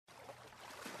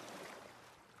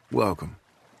Welcome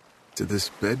to this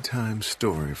bedtime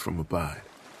story from Abide.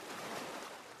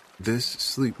 This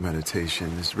sleep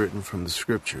meditation is written from the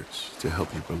scriptures to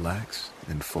help you relax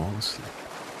and fall asleep.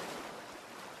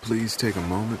 Please take a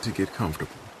moment to get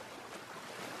comfortable.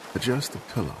 Adjust the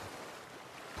pillow,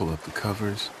 pull up the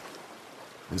covers,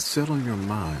 and settle your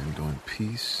mind on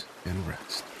peace and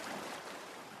rest.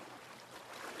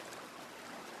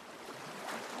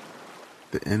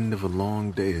 The end of a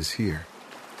long day is here.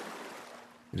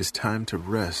 It is time to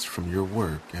rest from your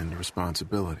work and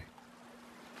responsibility.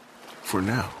 For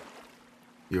now,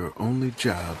 your only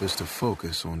job is to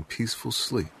focus on peaceful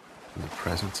sleep in the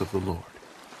presence of the Lord.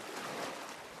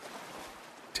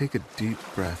 Take a deep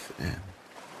breath in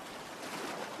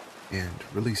and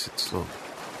release it slowly.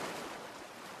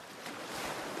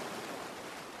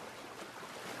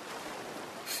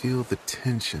 Feel the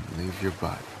tension leave your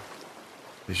body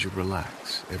as you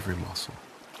relax every muscle.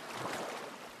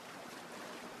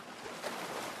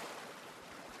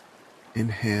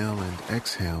 Inhale and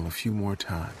exhale a few more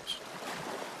times,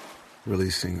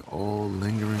 releasing all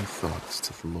lingering thoughts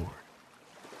to the Lord.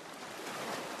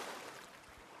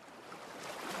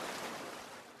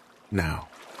 Now,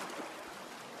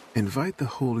 invite the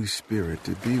Holy Spirit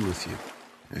to be with you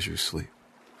as you sleep.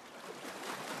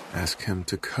 Ask Him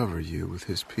to cover you with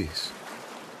His peace.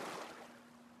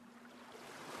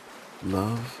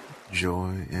 Love,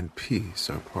 joy, and peace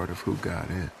are part of who God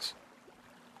is.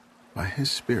 By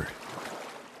His Spirit,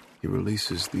 He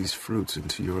releases these fruits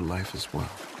into your life as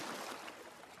well.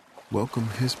 Welcome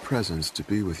His presence to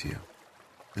be with you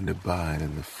and abide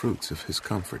in the fruits of His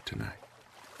comfort tonight.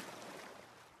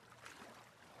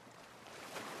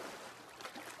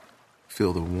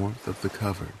 Feel the warmth of the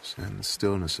covers and the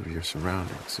stillness of your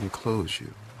surroundings enclose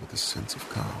you with a sense of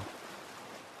calm.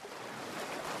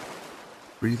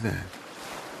 Breathe in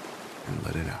and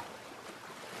let it out.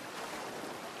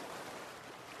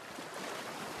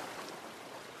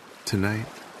 Tonight,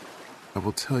 I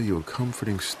will tell you a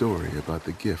comforting story about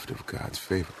the gift of God's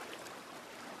favor.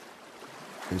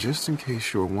 And just in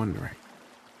case you're wondering,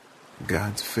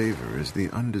 God's favor is the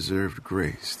undeserved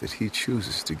grace that He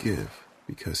chooses to give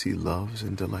because He loves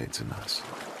and delights in us.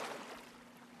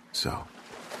 So,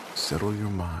 settle your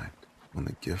mind on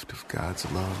the gift of God's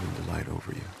love and delight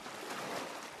over you.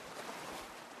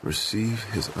 Receive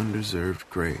His undeserved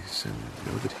grace and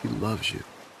know that He loves you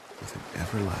with an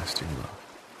everlasting love.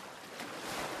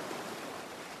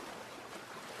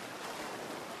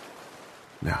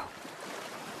 Now,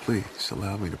 please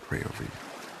allow me to pray over you.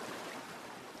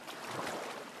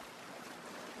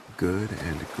 Good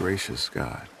and gracious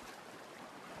God,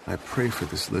 I pray for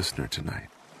this listener tonight,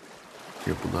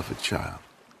 your beloved child,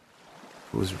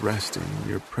 who is resting in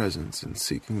your presence and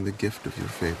seeking the gift of your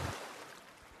favor.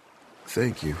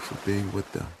 Thank you for being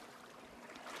with them.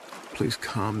 Please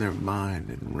calm their mind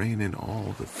and rein in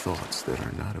all the thoughts that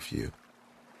are not of you.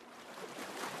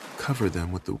 Cover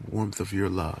them with the warmth of your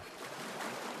love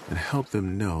and help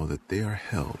them know that they are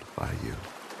held by you.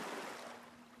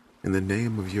 In the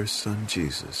name of your Son,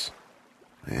 Jesus,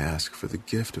 I ask for the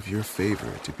gift of your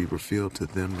favor to be revealed to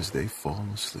them as they fall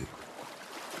asleep.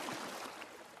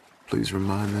 Please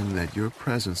remind them that your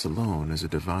presence alone is a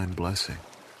divine blessing.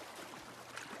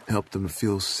 Help them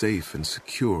feel safe and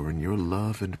secure in your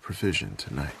love and provision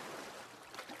tonight.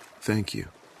 Thank you,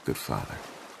 good Father.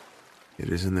 It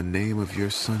is in the name of your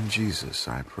Son, Jesus,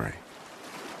 I pray.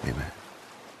 Amen.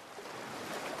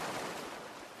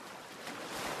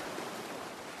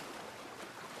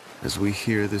 As we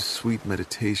hear this sweet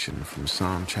meditation from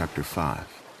Psalm chapter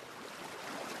 5,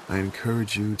 I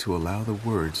encourage you to allow the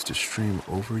words to stream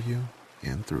over you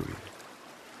and through you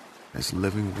as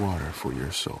living water for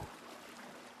your soul.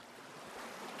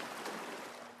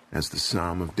 As the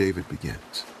Psalm of David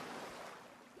begins,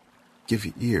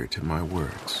 give ear to my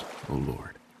words, O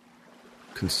Lord.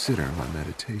 Consider my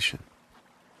meditation.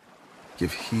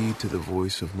 Give heed to the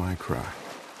voice of my cry,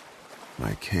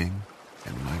 my King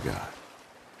and my God.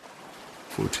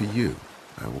 For to you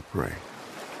I will pray.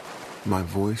 My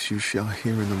voice you shall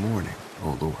hear in the morning,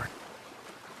 O Lord.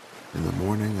 In the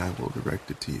morning I will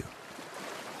direct it to you,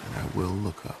 and I will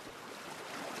look up.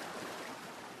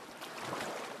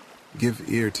 Give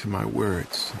ear to my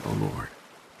words, O Lord.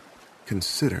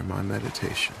 Consider my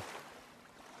meditation.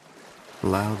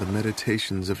 Allow the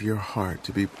meditations of your heart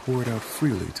to be poured out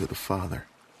freely to the Father.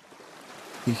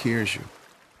 He hears you,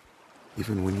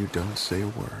 even when you don't say a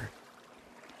word.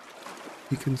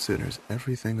 He considers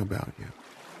everything about you.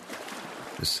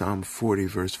 As Psalm 40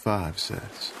 verse 5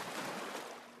 says,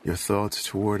 your thoughts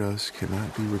toward us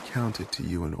cannot be recounted to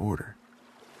you in order.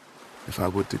 If I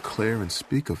would declare and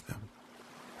speak of them,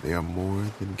 they are more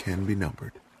than can be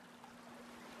numbered.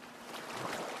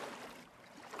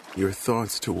 Your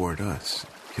thoughts toward us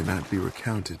cannot be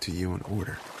recounted to you in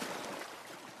order.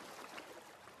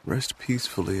 Rest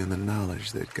peacefully in the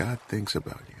knowledge that God thinks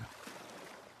about you.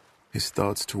 His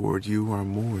thoughts toward you are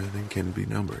more than can be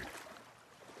numbered.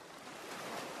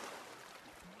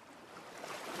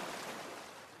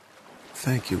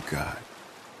 Thank you, God,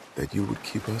 that you would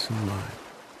keep us in mind,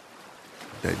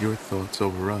 that your thoughts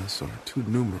over us are too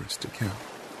numerous to count.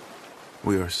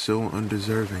 We are so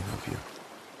undeserving of you,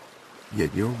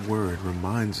 yet your word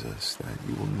reminds us that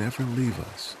you will never leave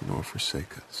us nor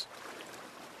forsake us.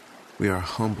 We are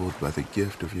humbled by the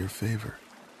gift of your favor,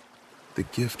 the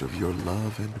gift of your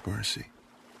love and mercy.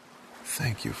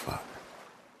 Thank you, Father.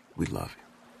 We love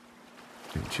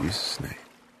you. In Jesus' name.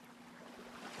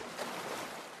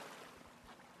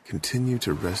 Continue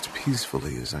to rest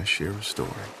peacefully as I share a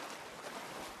story,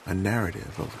 a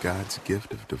narrative of God's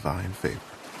gift of divine favor.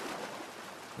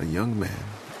 A young man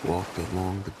walked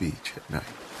along the beach at night.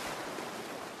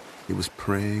 He was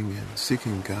praying and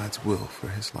seeking God's will for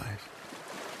his life.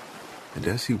 And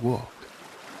as he walked,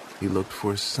 he looked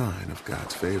for a sign of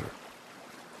God's favor.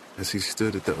 As he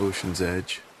stood at the ocean's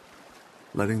edge,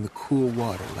 letting the cool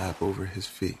water lap over his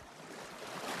feet,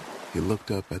 he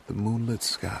looked up at the moonlit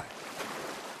sky,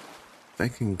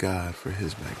 thanking God for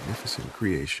his magnificent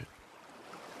creation.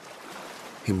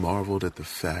 He marveled at the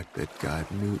fact that God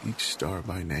knew each star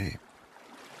by name,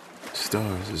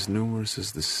 stars as numerous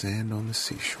as the sand on the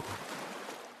seashore.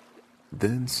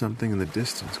 Then something in the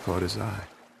distance caught his eye.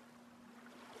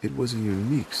 It was a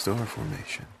unique star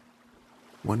formation,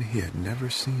 one he had never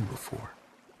seen before.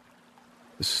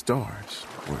 The stars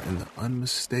were in the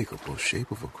unmistakable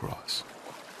shape of a cross.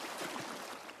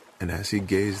 And as he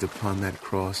gazed upon that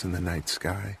cross in the night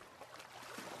sky,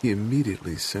 he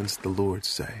immediately sensed the Lord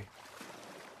say,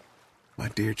 "My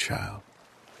dear child,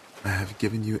 I have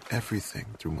given you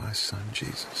everything through my Son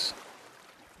Jesus.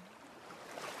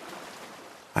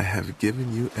 I have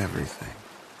given you everything.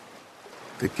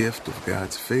 The gift of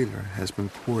God's favor has been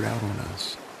poured out on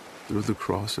us through the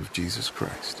cross of Jesus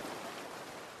Christ.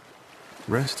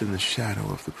 Rest in the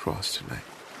shadow of the cross tonight,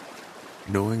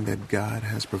 knowing that God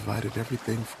has provided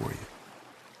everything for you."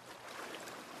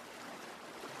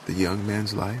 The young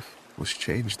man's life was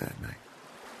changed that night.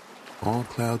 All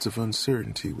clouds of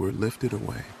uncertainty were lifted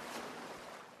away,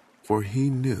 for he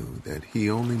knew that he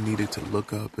only needed to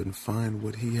look up and find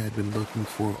what he had been looking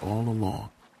for all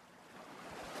along: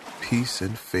 peace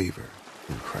and favor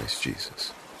in Christ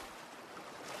Jesus.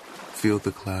 Feel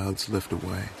the clouds lift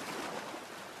away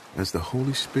as the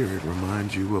Holy Spirit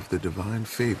reminds you of the divine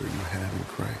favor you have in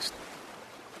Christ.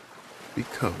 Be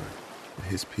covered in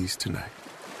his peace tonight.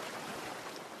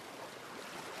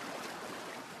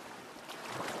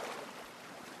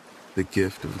 The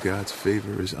gift of God's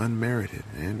favor is unmerited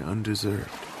and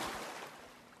undeserved.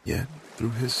 Yet,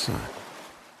 through his Son,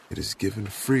 it is given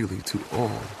freely to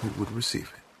all who would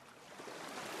receive it.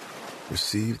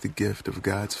 Receive the gift of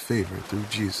God's favor through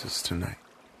Jesus tonight.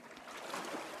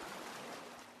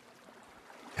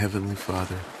 Heavenly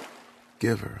Father,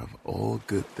 giver of all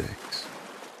good things,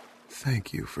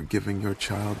 thank you for giving your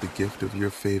child the gift of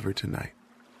your favor tonight.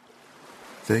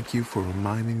 Thank you for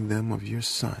reminding them of your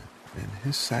Son and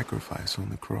his sacrifice on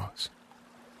the cross.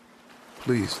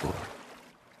 Please, Lord,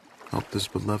 help this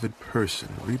beloved person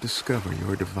rediscover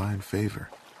your divine favor,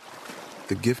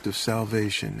 the gift of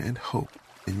salvation and hope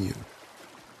in you.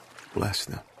 Bless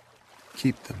them,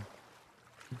 keep them,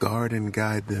 guard and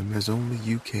guide them as only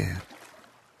you can.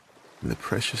 In the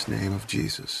precious name of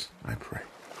Jesus, I pray.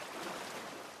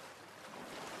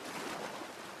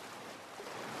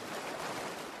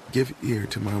 Give ear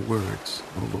to my words,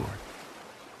 O Lord.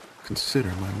 Consider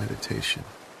my meditation.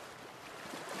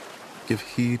 Give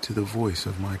heed to the voice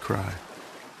of my cry,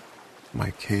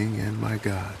 my King and my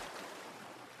God.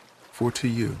 For to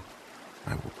you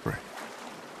I will pray.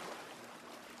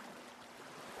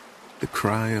 The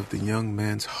cry of the young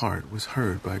man's heart was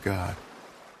heard by God.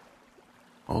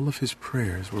 All of his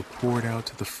prayers were poured out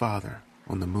to the Father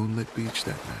on the moonlit beach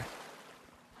that night.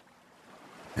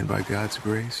 And by God's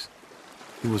grace,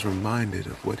 he was reminded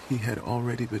of what he had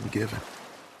already been given.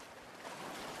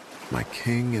 My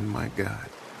King and my God,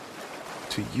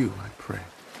 to you I pray.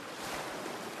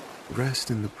 Rest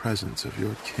in the presence of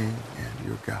your King and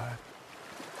your God.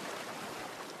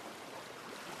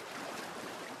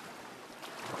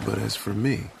 But as for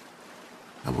me,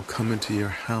 I will come into your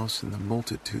house in the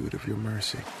multitude of your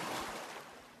mercy.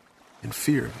 In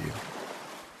fear of you,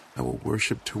 I will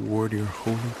worship toward your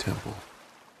holy temple.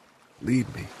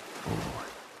 Lead me, O Lord,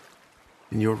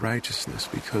 in your righteousness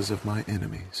because of my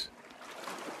enemies.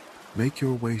 Make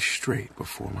your way straight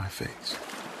before my face.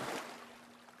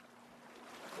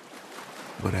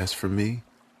 But as for me,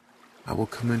 I will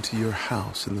come into your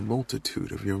house in the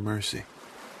multitude of your mercy.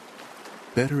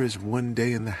 Better is one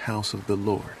day in the house of the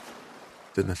Lord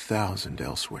than 1,000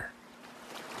 elsewhere.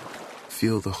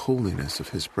 Feel the holiness of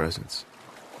his presence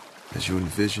as you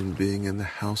envision being in the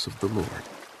house of the Lord,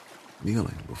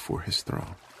 kneeling before his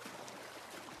throne.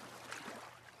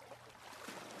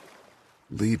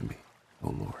 Lead me, O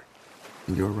Lord,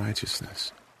 in your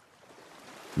righteousness.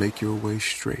 Make your way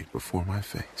straight before my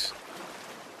face.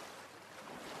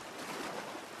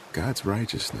 God's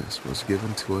righteousness was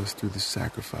given to us through the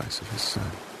sacrifice of his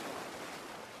Son.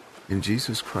 In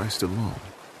Jesus Christ alone,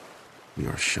 we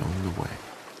are shown the way.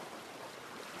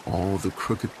 All the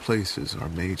crooked places are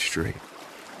made straight.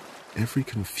 Every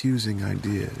confusing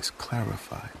idea is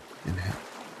clarified in him,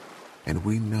 and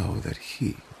we know that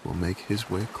he will make his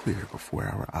way clear before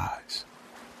our eyes.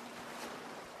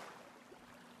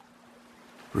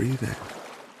 Breathe in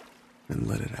and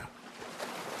let it out.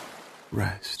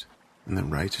 Rest in the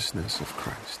righteousness of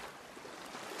Christ.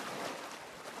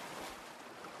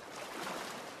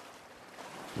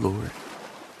 Lord,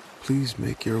 please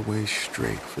make your way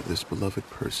straight for this beloved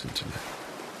person tonight.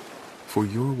 For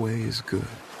your way is good,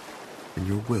 and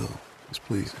your will is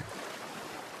pleasing.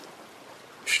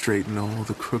 Straighten all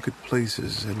the crooked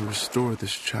places and restore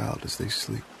this child as they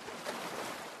sleep,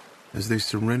 as they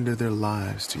surrender their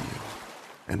lives to you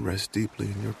and rest deeply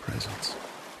in your presence.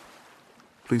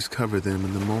 Please cover them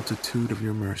in the multitude of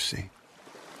your mercy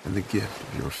and the gift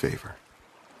of your favor.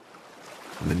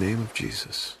 In the name of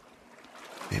Jesus,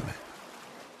 amen.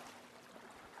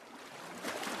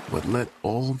 But let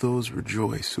all those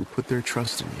rejoice who put their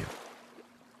trust in you.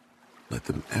 Let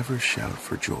them ever shout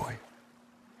for joy,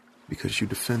 because you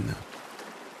defend them.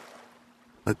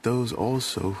 Let those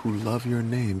also who love your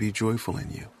name be joyful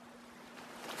in you.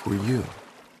 For you,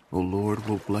 O Lord,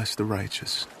 will bless the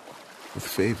righteous. With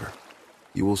favor,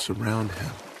 you will surround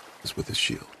him as with a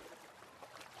shield.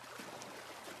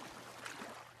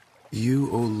 You,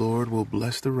 O Lord, will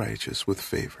bless the righteous with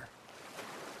favor.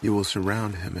 You will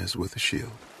surround him as with a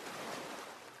shield.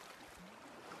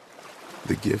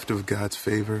 The gift of God's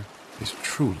favor is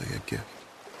truly a gift,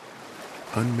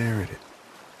 unmerited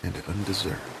and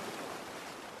undeserved.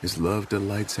 His love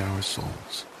delights our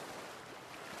souls,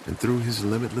 and through his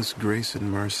limitless grace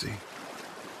and mercy,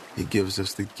 he gives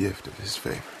us the gift of his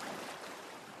favor.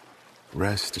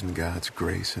 Rest in God's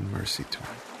grace and mercy tonight.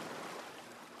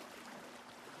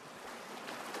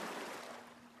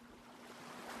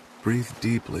 Breathe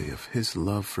deeply of his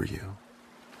love for you.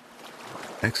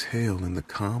 Exhale in the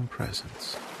calm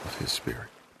presence of his Spirit.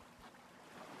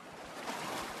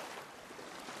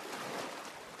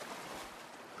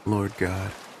 Lord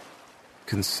God,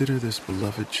 consider this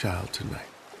beloved child tonight.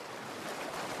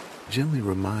 Gently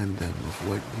remind them of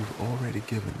what you've already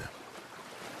given them.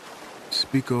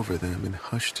 Speak over them in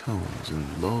hushed tones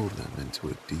and lull them into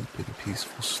a deep and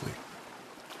peaceful sleep.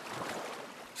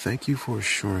 Thank you for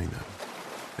assuring them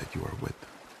that you are with them.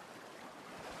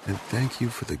 And thank you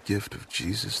for the gift of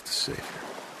Jesus the Savior.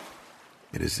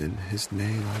 It is in his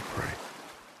name I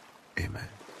pray. Amen.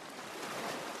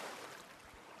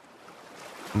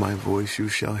 My voice you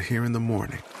shall hear in the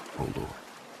morning, O Lord.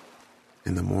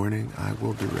 In the morning I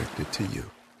will direct it to you,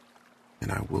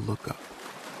 and I will look up.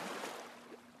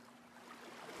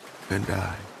 And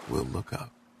I will look up.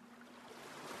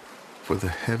 For the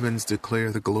heavens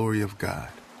declare the glory of God.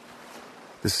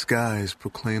 The skies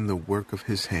proclaim the work of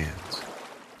his hands.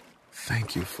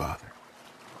 Thank you, Father.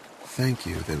 Thank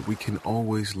you that we can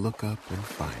always look up and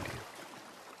find you.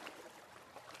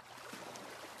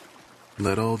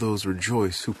 Let all those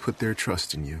rejoice who put their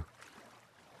trust in you.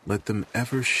 Let them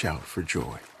ever shout for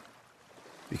joy,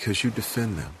 because you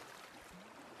defend them.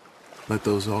 Let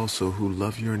those also who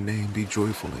love your name be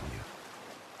joyful in you.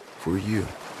 For you,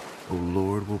 O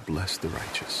Lord, will bless the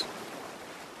righteous.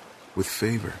 With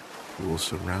favor, you will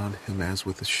surround him as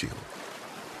with a shield.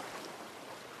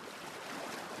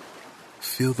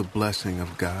 Feel the blessing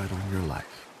of God on your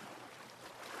life.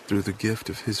 Through the gift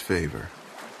of his favor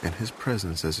and his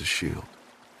presence as a shield,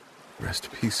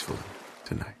 rest peacefully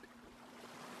tonight.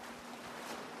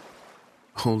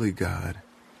 Holy God,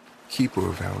 keeper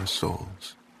of our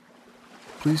souls,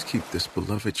 please keep this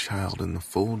beloved child in the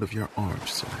fold of your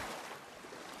arms tonight,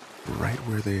 right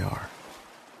where they are.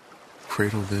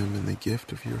 Cradle them in the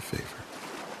gift of your favor.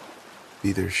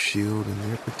 Be their shield and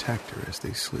their protector as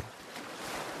they sleep.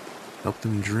 Help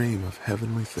them dream of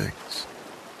heavenly things,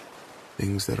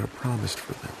 things that are promised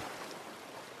for them.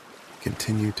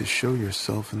 Continue to show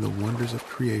yourself in the wonders of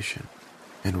creation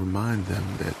and remind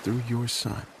them that through your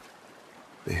Son,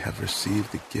 they have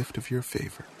received the gift of your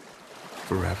favor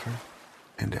forever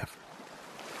and ever.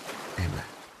 Amen.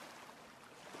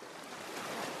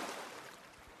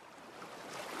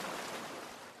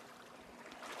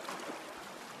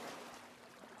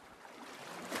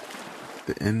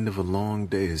 The end of a long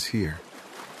day is here.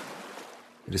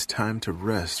 It is time to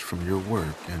rest from your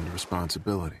work and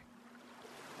responsibility.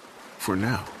 For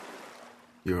now,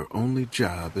 your only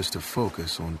job is to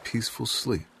focus on peaceful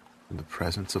sleep in the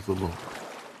presence of the Lord.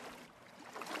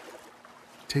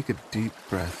 Take a deep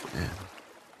breath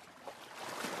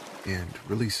in and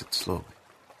release it slowly.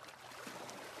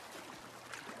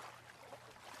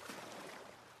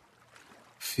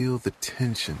 Feel the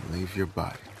tension leave your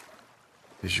body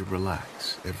as you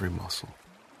relax every muscle.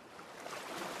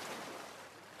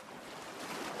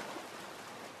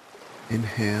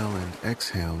 Inhale and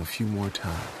exhale a few more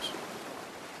times,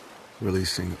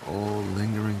 releasing all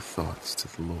lingering thoughts to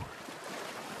the Lord.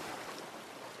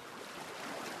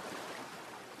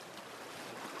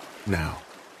 Now,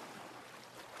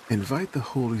 invite the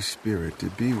Holy Spirit to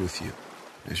be with you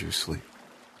as you sleep.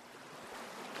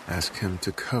 Ask Him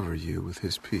to cover you with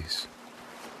His peace.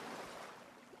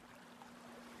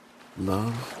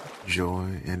 Love,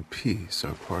 joy, and peace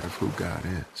are part of who God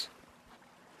is.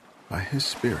 By His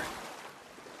Spirit,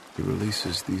 He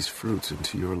releases these fruits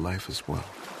into your life as well.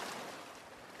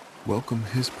 Welcome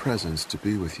His presence to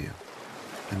be with you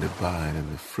and abide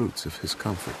in the fruits of His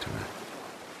comfort tonight.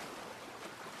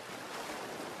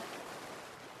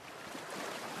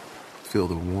 Feel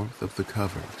the warmth of the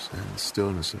covers and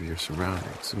stillness of your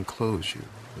surroundings enclose you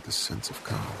with a sense of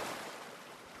calm.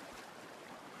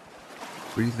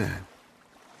 Breathe in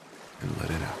and let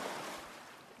it out.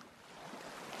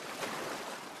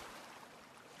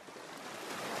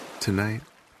 Tonight,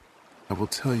 I will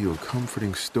tell you a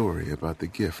comforting story about the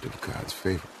gift of God's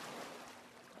favor.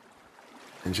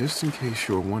 And just in case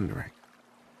you're wondering,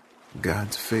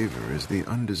 God's favor is the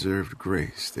undeserved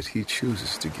grace that He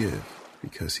chooses to give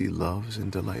because He loves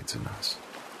and delights in us.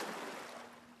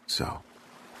 So,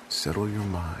 settle your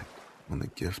mind on the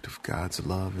gift of God's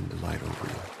love and delight over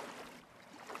you.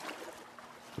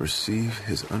 Receive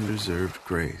His undeserved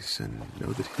grace and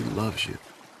know that He loves you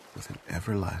with an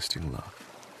everlasting love.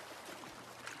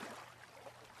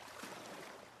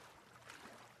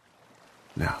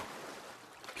 Now,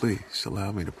 please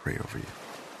allow me to pray over you.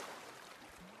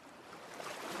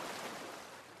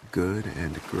 Good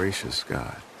and gracious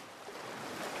God,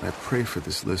 I pray for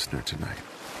this listener tonight,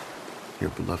 your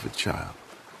beloved child,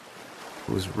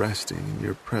 who is resting in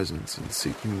your presence and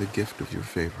seeking the gift of your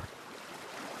favor.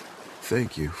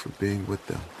 Thank you for being with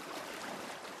them.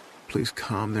 Please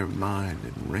calm their mind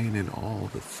and rein in all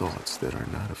the thoughts that are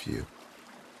not of you.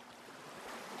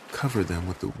 Cover them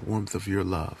with the warmth of your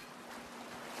love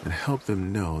and help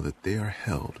them know that they are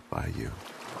held by you.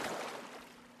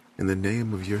 In the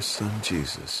name of your Son,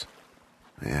 Jesus,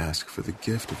 I ask for the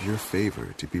gift of your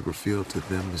favor to be revealed to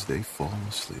them as they fall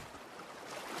asleep.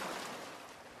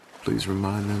 Please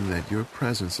remind them that your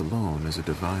presence alone is a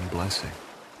divine blessing.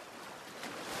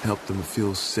 Help them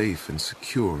feel safe and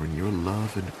secure in your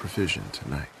love and provision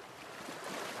tonight.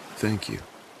 Thank you,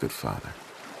 good Father.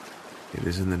 It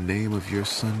is in the name of your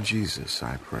Son, Jesus,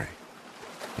 I pray.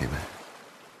 Amen.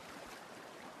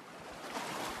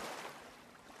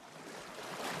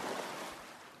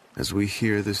 As we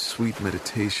hear this sweet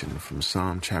meditation from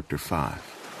Psalm chapter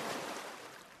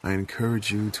 5, I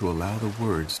encourage you to allow the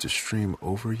words to stream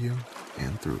over you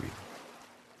and through you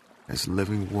as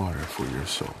living water for your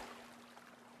soul.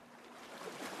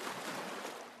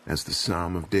 As the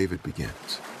Psalm of David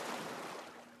begins,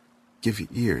 give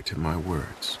ear to my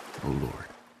words, O Lord.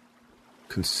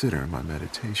 Consider my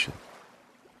meditation.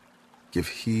 Give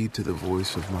heed to the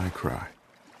voice of my cry,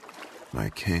 my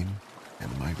King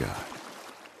and my God.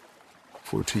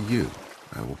 For to you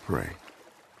I will pray.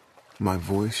 My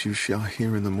voice you shall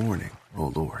hear in the morning,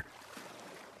 O Lord.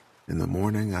 In the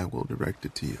morning I will direct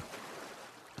it to you,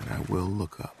 and I will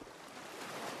look up.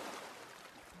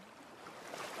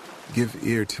 Give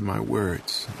ear to my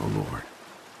words, O Lord.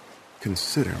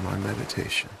 Consider my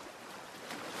meditation.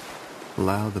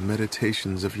 Allow the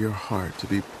meditations of your heart to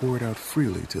be poured out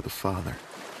freely to the Father.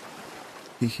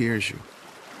 He hears you,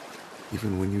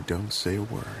 even when you don't say a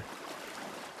word.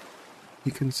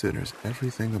 He considers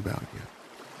everything about you.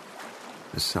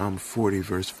 As Psalm 40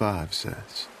 verse 5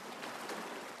 says,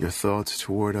 your thoughts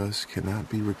toward us cannot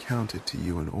be recounted to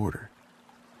you in order.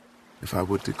 If I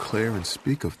would declare and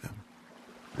speak of them,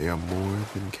 they are more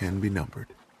than can be numbered.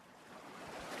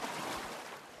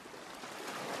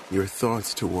 Your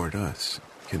thoughts toward us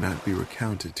cannot be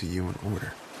recounted to you in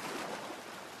order.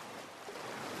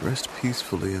 Rest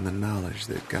peacefully in the knowledge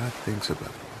that God thinks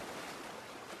about you.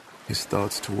 His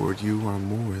thoughts toward you are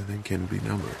more than can be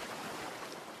numbered.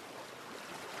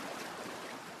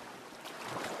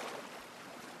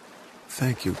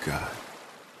 Thank you, God,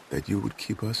 that you would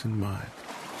keep us in mind,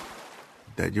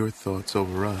 that your thoughts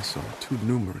over us are too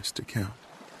numerous to count.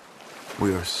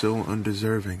 We are so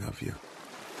undeserving of you,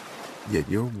 yet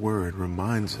your word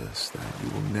reminds us that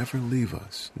you will never leave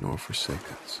us nor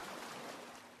forsake us.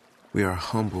 We are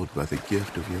humbled by the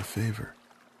gift of your favor,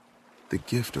 the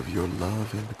gift of your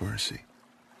love and mercy.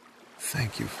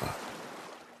 Thank you, Father.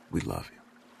 We love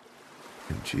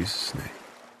you. In Jesus' name.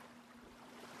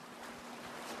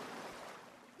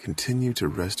 Continue to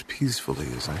rest peacefully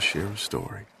as I share a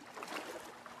story,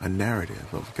 a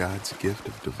narrative of God's gift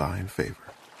of divine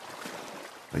favor.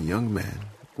 A young man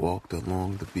walked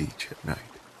along the beach at night.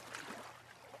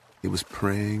 He was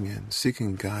praying and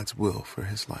seeking God's will for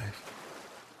his life.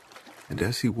 And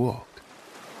as he walked,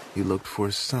 he looked for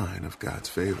a sign of God's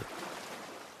favor.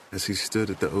 As he stood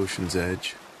at the ocean's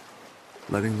edge,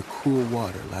 letting the cool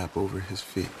water lap over his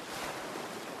feet,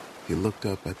 he looked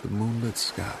up at the moonlit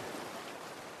sky,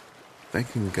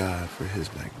 thanking God for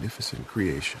his magnificent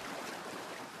creation.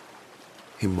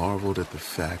 He marveled at the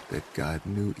fact that God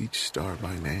knew each star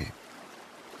by name,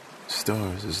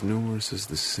 stars as numerous as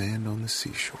the sand on the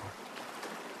seashore.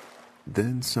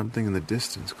 Then something in the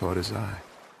distance caught his eye.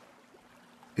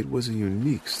 It was a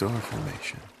unique star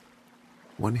formation,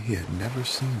 one he had never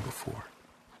seen before.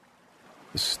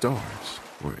 The stars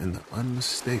were in the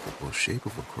unmistakable shape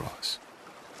of a cross.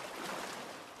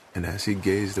 And as he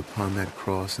gazed upon that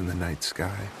cross in the night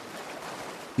sky,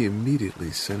 he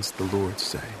immediately sensed the Lord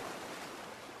say,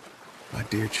 "My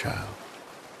dear child,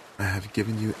 I have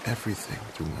given you everything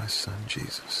through my Son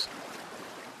Jesus.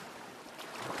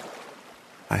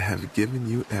 I have given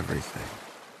you everything."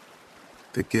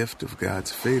 The gift of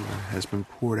God's favor has been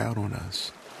poured out on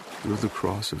us through the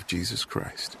cross of Jesus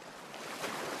Christ.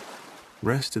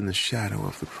 Rest in the shadow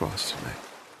of the cross tonight,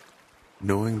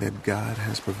 knowing that God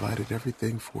has provided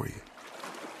everything for you.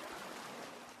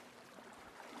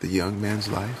 The young man's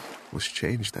life was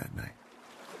changed that night.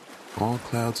 All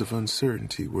clouds of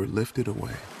uncertainty were lifted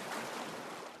away,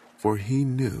 for he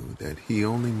knew that he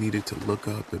only needed to look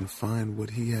up and find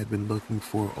what he had been looking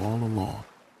for all along: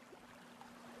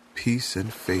 peace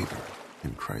and favor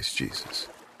in Christ Jesus.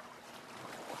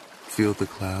 Feel the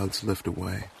clouds lift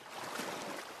away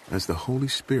as the Holy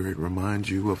Spirit reminds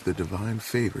you of the divine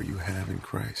favor you have in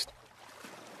Christ.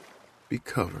 Be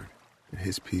covered in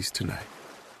his peace tonight.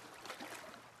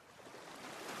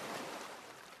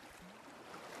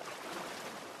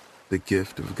 The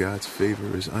gift of God's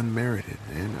favor is unmerited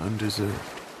and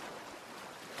undeserved.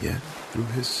 Yet,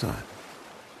 through his Son,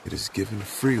 it is given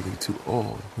freely to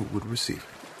all who would receive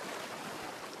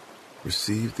it.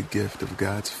 Receive the gift of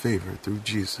God's favor through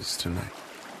Jesus tonight.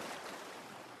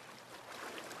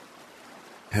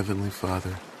 Heavenly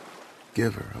Father,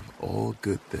 giver of all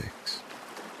good things,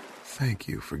 thank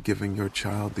you for giving your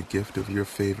child the gift of your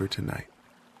favor tonight.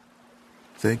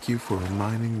 Thank you for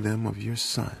reminding them of your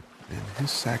Son and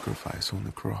his sacrifice on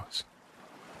the cross.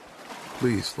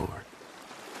 Please, Lord,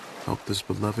 help this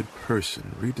beloved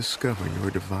person rediscover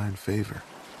your divine favor,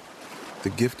 the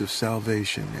gift of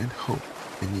salvation and hope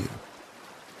in you.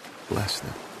 Bless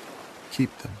them,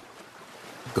 keep them,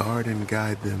 guard and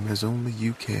guide them as only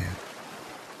you can.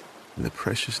 In the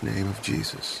precious name of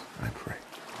Jesus, I pray.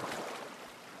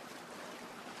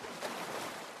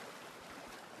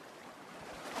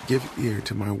 Give ear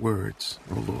to my words,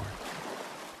 O Lord.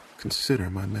 Consider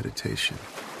my meditation.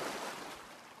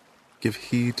 Give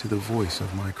heed to the voice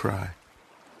of my cry,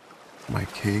 my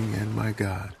King and my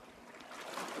God.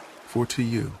 For to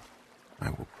you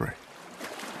I will pray.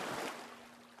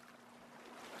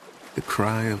 The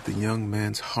cry of the young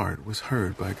man's heart was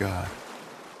heard by God.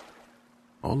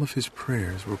 All of his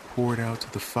prayers were poured out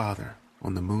to the Father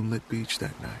on the moonlit beach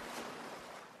that night.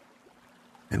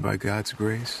 And by God's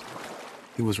grace,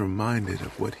 he was reminded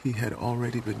of what he had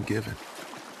already been given.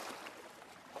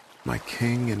 My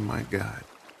King and my God,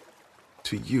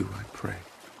 to you I pray.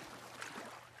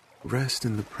 Rest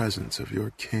in the presence of your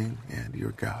King and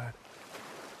your God.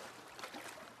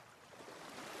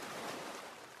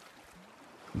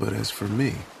 But as for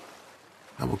me,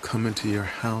 I will come into your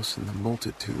house in the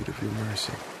multitude of your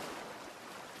mercy.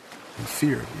 In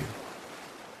fear of you,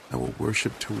 I will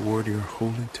worship toward your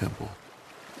holy temple.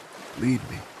 Lead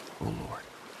me, O Lord,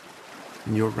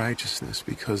 in your righteousness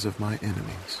because of my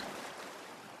enemies.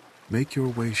 Make your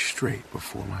way straight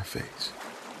before my face.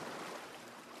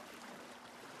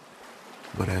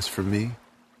 But as for me,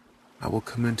 I will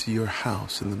come into your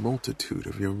house in the multitude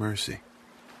of your mercy.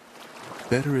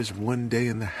 Better is one day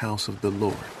in the house of the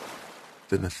Lord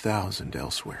than 1,000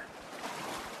 elsewhere.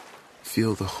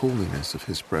 Feel the holiness of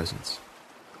his presence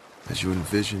as you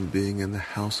envision being in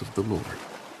the house of the Lord,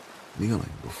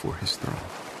 kneeling before his throne.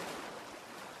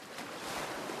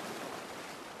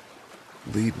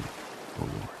 Lead me, O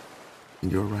Lord, in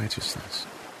your righteousness.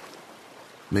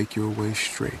 Make your way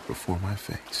straight before my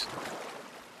face.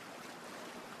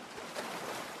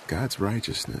 God's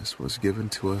righteousness was given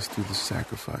to us through the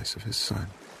sacrifice of his Son.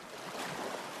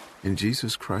 In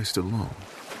Jesus Christ alone,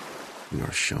 we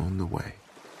are shown the way.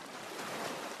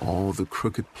 All the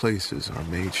crooked places are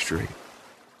made straight.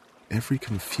 Every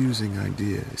confusing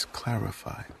idea is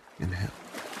clarified in him,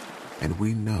 and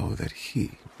we know that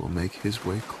he will make his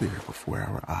way clear before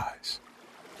our eyes.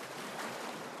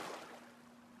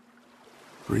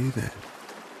 Breathe in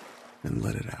and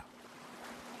let it out.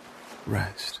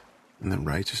 Rest in the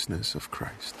righteousness of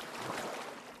Christ.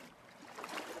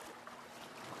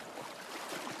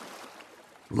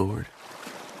 Lord,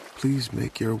 please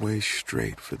make your way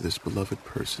straight for this beloved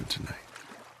person tonight.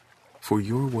 For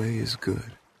your way is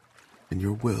good, and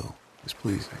your will is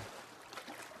pleasing.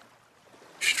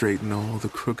 Straighten all the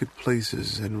crooked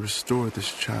places and restore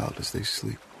this child as they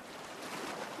sleep,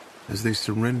 as they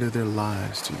surrender their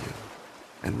lives to you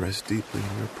and rest deeply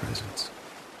in your presence.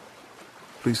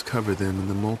 Please cover them in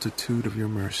the multitude of your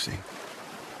mercy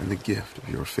and the gift of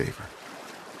your favor.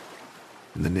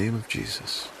 In the name of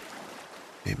Jesus,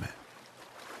 amen.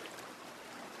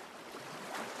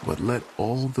 But let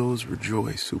all those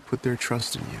rejoice who put their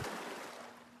trust in you.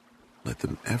 Let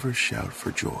them ever shout for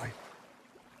joy,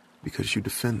 because you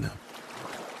defend them.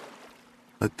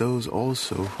 Let those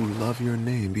also who love your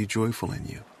name be joyful in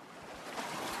you.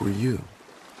 For you,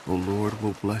 O Lord,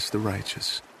 will bless the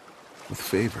righteous. With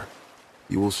favor,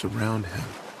 you will surround him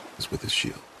as with a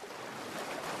shield.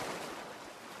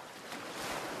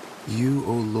 You,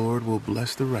 O Lord, will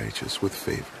bless the righteous with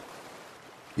favor.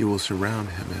 You will surround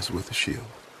him as with a shield.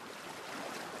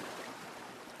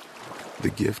 The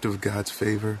gift of God's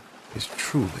favor is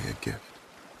truly a gift,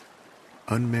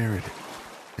 unmerited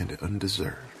and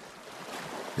undeserved.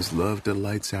 His love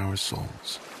delights our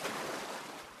souls,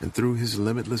 and through his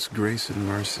limitless grace and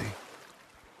mercy,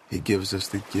 he gives us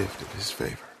the gift of his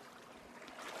favor.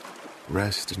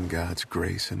 Rest in God's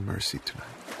grace and mercy tonight.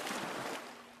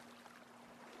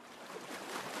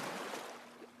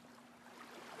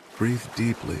 Breathe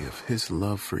deeply of his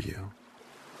love for you.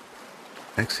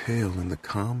 Exhale in the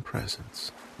calm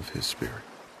presence of his Spirit.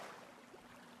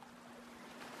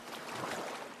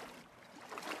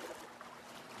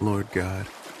 Lord God,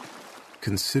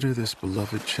 consider this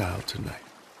beloved child tonight.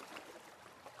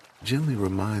 Gently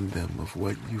remind them of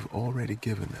what you've already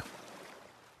given them.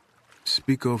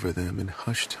 Speak over them in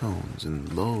hushed tones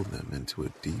and lull them into a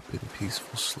deep and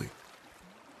peaceful sleep.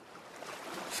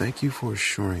 Thank you for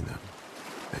assuring them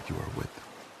that you are with them.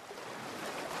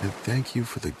 And thank you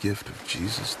for the gift of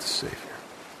Jesus the Savior.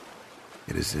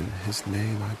 It is in his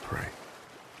name I pray.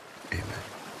 Amen.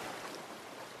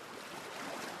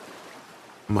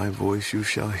 My voice you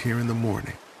shall hear in the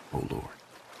morning, O Lord.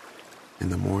 In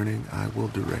the morning I will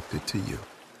direct it to you,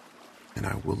 and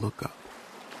I will look up.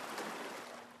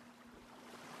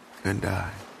 And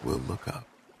I will look up.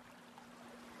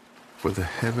 For the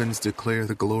heavens declare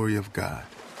the glory of God.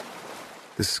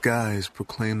 The skies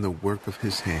proclaim the work of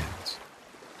his hands.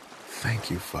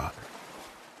 Thank you, Father.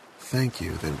 Thank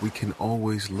you that we can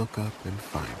always look up and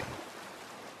find you.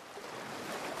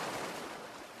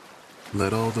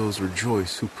 Let all those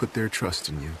rejoice who put their trust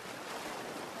in you.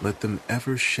 Let them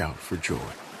ever shout for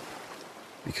joy,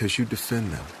 because you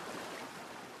defend them.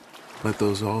 Let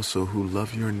those also who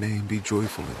love your name be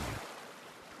joyful in you.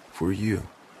 For you,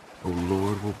 O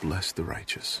Lord, will bless the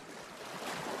righteous.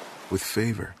 With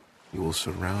favor, you will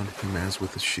surround him as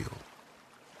with a shield.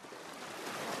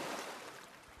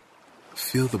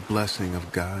 Feel the blessing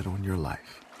of God on your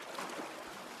life.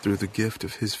 Through the gift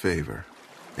of his favor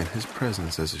and his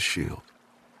presence as a shield,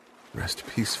 rest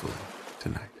peacefully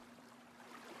tonight.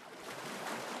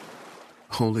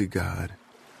 Holy God,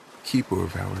 keeper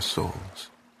of our souls,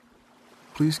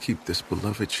 please keep this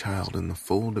beloved child in the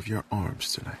fold of your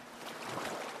arms tonight,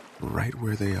 right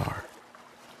where they are.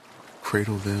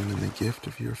 Cradle them in the gift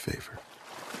of your favor.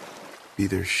 Be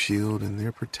their shield and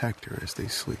their protector as they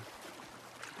sleep.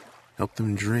 Help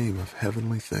them dream of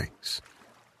heavenly things,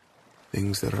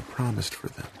 things that are promised for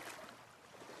them.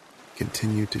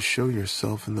 Continue to show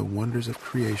yourself in the wonders of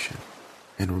creation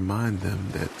and remind them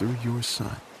that through your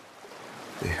Son,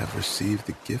 they have received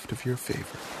the gift of your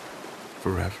favor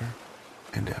forever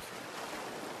and ever.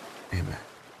 Amen.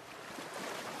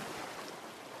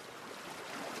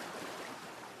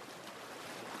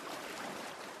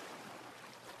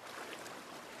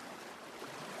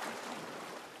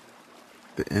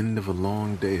 The end of a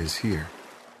long day is here.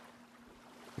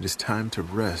 It is time to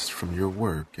rest from your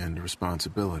work and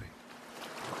responsibility.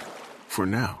 For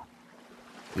now,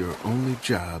 your only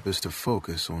job is to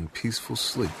focus on peaceful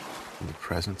sleep in the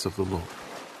presence of the Lord.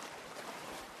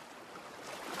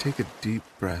 Take a deep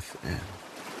breath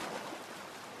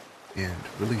in and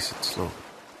release it slowly.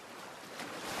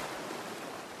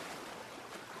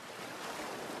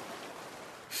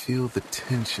 Feel the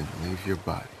tension leave your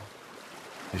body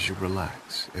as you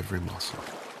relax every muscle.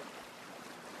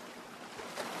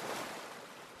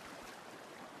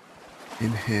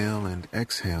 Inhale and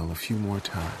exhale a few more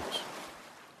times,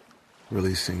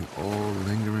 releasing all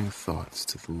lingering thoughts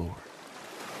to the Lord.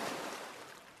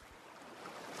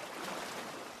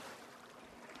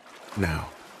 Now,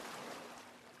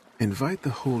 invite the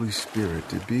Holy Spirit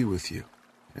to be with you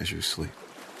as you sleep.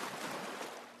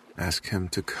 Ask Him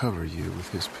to cover you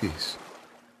with His peace.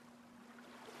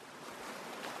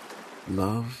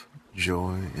 Love,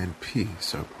 joy, and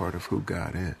peace are part of who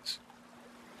God is.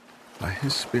 By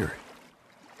His Spirit,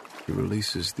 He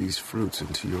releases these fruits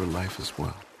into your life as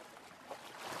well.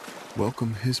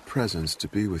 Welcome His presence to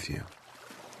be with you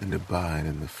and abide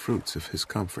in the fruits of His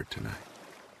comfort tonight.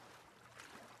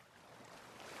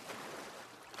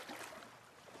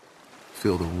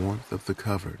 Feel the warmth of the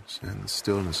covers and the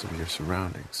stillness of your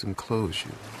surroundings enclose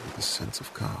you with a sense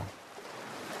of calm.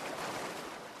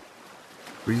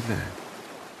 Breathe in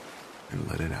and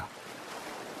let it out.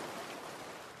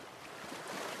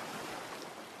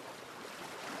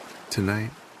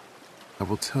 Tonight, I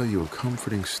will tell you a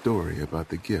comforting story about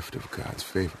the gift of God's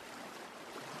favor.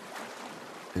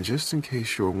 And just in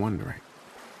case you're wondering,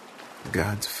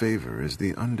 God's favor is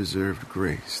the undeserved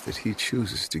grace that He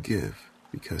chooses to give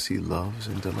because He loves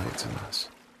and delights in us.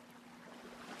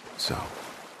 So,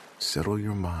 settle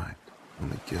your mind on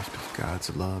the gift of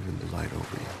God's love and delight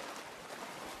over you.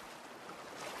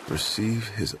 Receive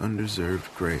His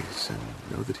undeserved grace and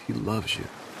know that He loves you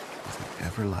with an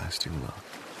everlasting love.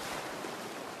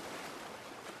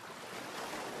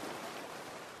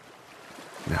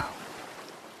 Now,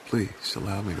 please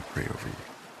allow me to pray over you.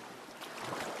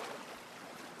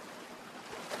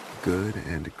 Good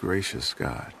and gracious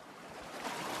God,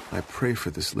 I pray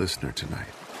for this listener tonight,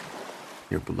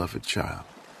 your beloved child,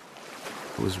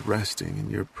 who is resting in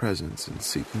your presence and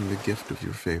seeking the gift of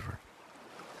your favor.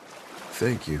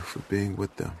 Thank you for being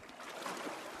with them.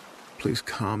 Please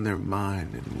calm their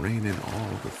mind and rein in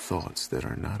all the thoughts that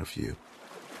are not of you.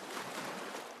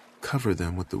 Cover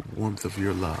them with the warmth of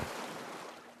your love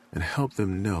and help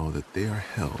them know that they are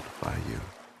held by you.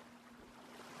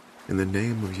 In the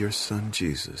name of your Son,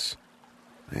 Jesus,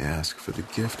 I ask for the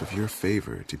gift of your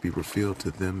favor to be revealed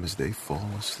to them as they fall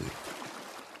asleep.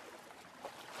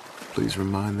 Please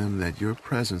remind them that your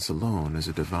presence alone is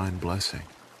a divine blessing.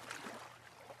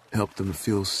 Help them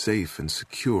feel safe and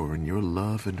secure in your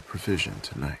love and provision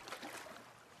tonight.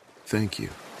 Thank you,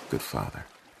 good Father.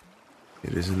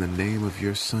 It is in the name of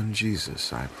your Son,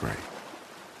 Jesus, I pray.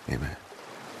 Amen.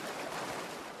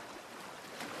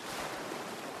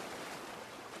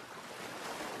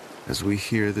 As we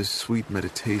hear this sweet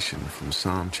meditation from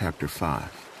Psalm chapter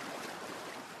 5,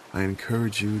 I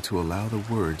encourage you to allow the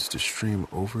words to stream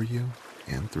over you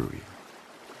and through you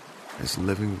as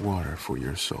living water for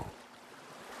your soul.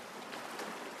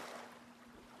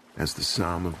 As the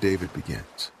Psalm of David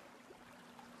begins,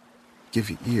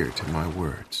 give ear to my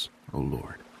words, O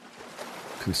Lord.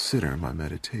 Consider my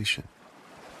meditation.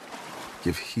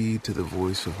 Give heed to the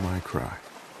voice of my cry,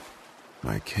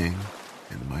 my King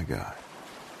and my God.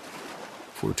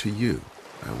 For to you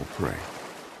I will pray.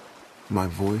 My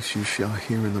voice you shall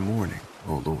hear in the morning,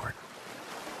 O Lord.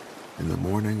 In the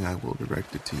morning I will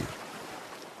direct it to you,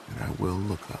 and I will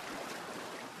look up.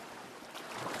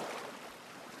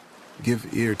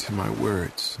 Give ear to my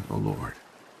words, O Lord.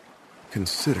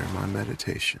 Consider my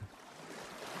meditation.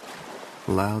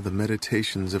 Allow the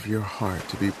meditations of your heart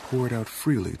to be poured out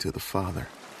freely to the Father.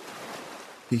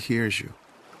 He hears you,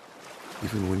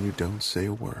 even when you don't say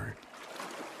a word.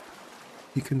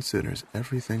 He considers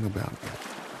everything about you.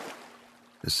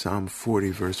 As Psalm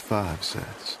 40 verse 5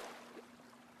 says,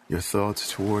 your thoughts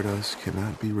toward us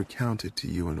cannot be recounted to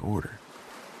you in order.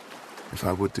 If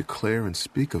I would declare and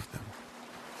speak of them,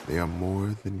 they are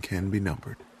more than can be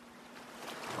numbered.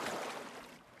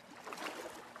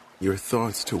 Your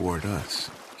thoughts toward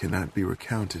us cannot be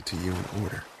recounted to you in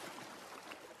order.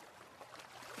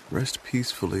 Rest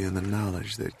peacefully in the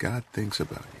knowledge that God thinks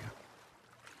about you.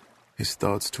 His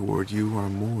thoughts toward you are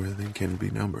more than can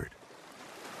be numbered.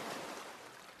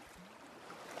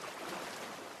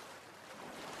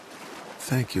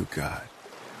 Thank you, God,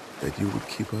 that you would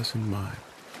keep us in mind,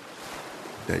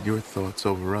 that your thoughts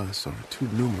over us are too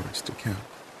numerous to count.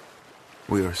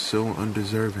 We are so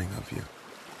undeserving of you.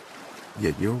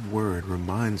 Yet your word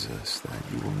reminds us that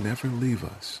you will never leave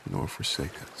us nor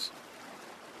forsake us.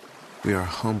 We are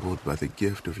humbled by the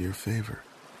gift of your favor,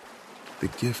 the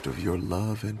gift of your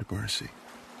love and mercy.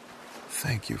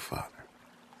 Thank you, Father.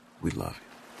 We love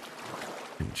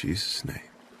you. In Jesus' name.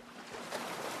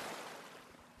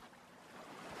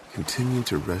 Continue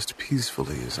to rest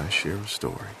peacefully as I share a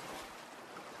story,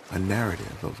 a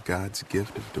narrative of God's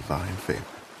gift of divine favor.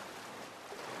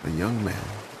 A young man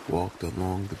walked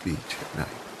along the beach at night.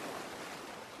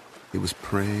 He was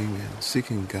praying and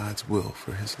seeking God's will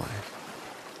for his life.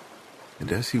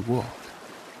 And as he walked,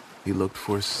 he looked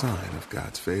for a sign of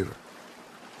God's favor.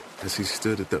 As he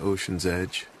stood at the ocean's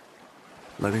edge,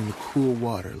 letting the cool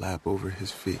water lap over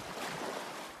his feet,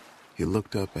 he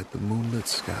looked up at the moonlit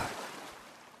sky,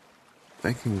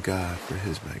 thanking God for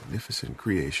his magnificent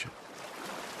creation.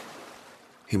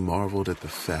 He marveled at the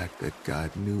fact that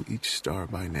God knew each star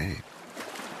by name,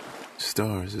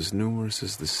 stars as numerous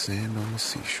as the sand on the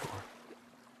seashore.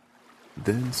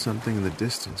 Then something in the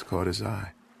distance caught his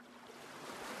eye.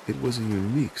 It was a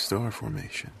unique star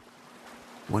formation,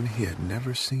 one he had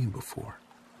never seen before.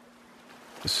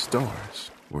 The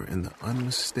stars were in the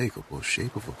unmistakable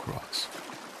shape of a cross.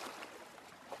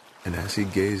 And as he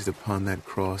gazed upon that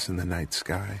cross in the night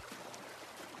sky,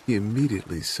 he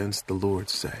immediately sensed the Lord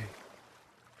say,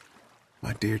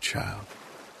 "My dear child,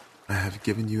 I have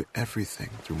given you everything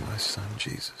through my Son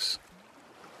Jesus.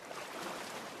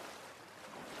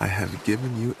 I have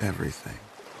given you everything."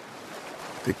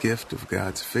 The gift of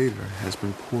God's favor has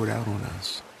been poured out on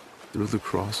us through the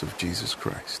cross of Jesus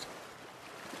Christ.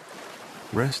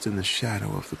 Rest in the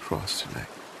shadow of the cross tonight,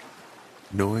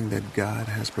 knowing that God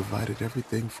has provided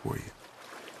everything for you.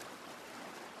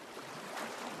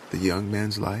 The young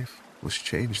man's life was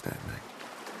changed that night.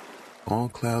 All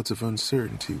clouds of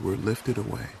uncertainty were lifted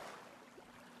away,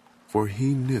 for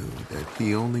he knew that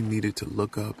he only needed to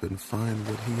look up and find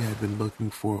what he had been looking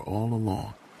for all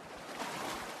along: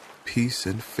 peace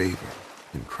and favor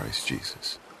in Christ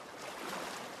Jesus.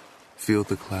 Feel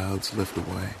the clouds lift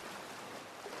away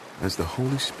as the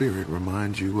Holy Spirit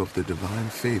reminds you of the divine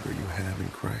favor you have in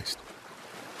Christ.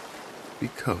 Be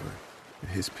covered in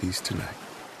his peace tonight.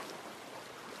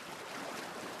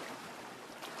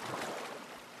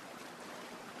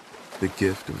 The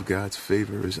gift of God's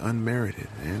favor is unmerited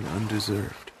and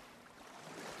undeserved.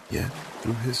 Yet,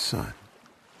 through his Son,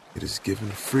 it is given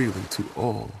freely to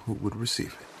all who would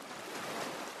receive it.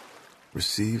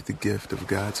 Receive the gift of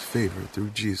God's favor through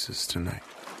Jesus tonight.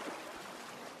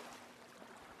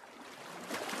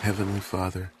 Heavenly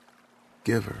Father,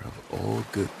 giver of all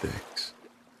good things,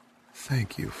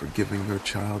 thank you for giving your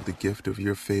child the gift of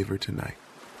your favor tonight.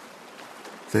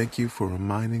 Thank you for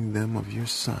reminding them of your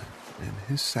Son and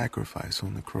his sacrifice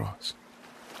on the cross.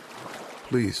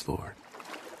 Please, Lord,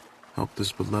 help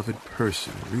this beloved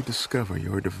person rediscover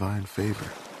your divine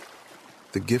favor,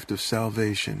 the gift of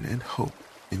salvation and hope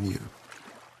in you.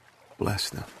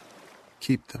 Bless them,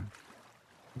 keep them,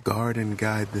 guard and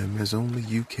guide them as only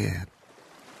you can.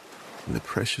 In the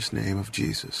precious name of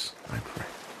Jesus, I pray.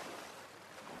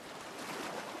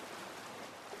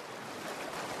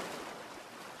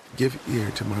 Give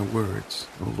ear to my words,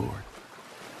 O Lord.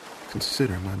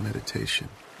 Consider my meditation.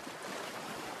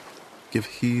 Give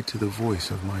heed to the voice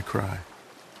of my cry,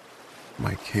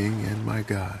 my King and my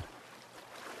God.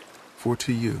 For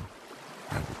to you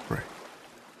I will pray.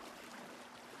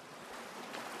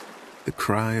 The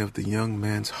cry of the young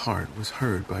man's heart was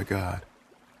heard by God.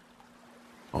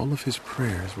 All of his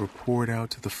prayers were poured out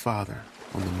to the Father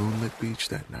on the moonlit beach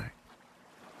that night.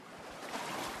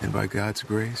 And by God's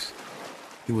grace,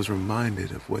 he was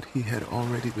reminded of what he had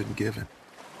already been given.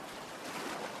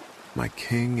 My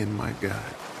King and my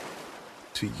God,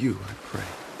 to you I pray.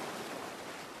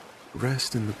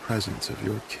 Rest in the presence of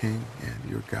your King and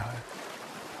your God.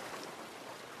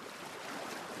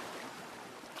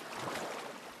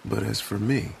 But as for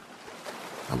me,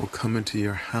 I will come into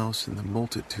your house in the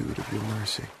multitude of your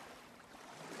mercy.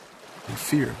 In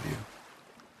fear of you,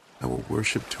 I will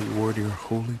worship toward your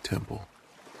holy temple.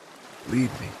 Lead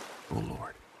me, O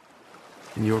Lord,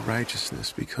 in your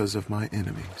righteousness because of my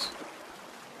enemies.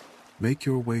 Make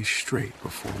your way straight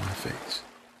before my face.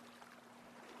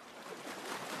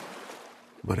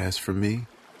 But as for me,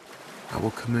 I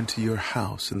will come into your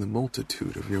house in the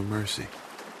multitude of your mercy.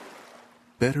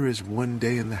 Better is one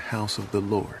day in the house of the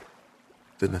Lord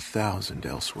than 1,000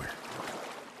 elsewhere.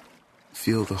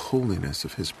 Feel the holiness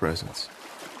of his presence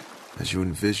as you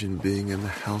envision being in the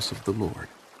house of the Lord,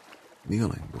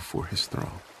 kneeling before his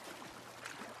throne.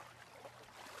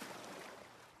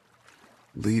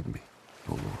 Lead me,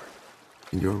 O Lord,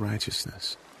 in your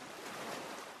righteousness.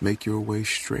 Make your way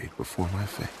straight before my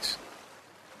face.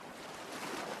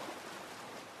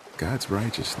 God's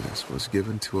righteousness was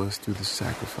given to us through the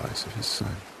sacrifice of his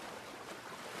Son.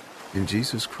 In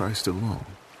Jesus Christ alone,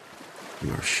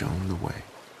 we are shown the way.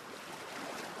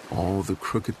 All the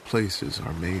crooked places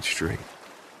are made straight.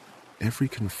 Every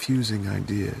confusing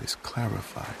idea is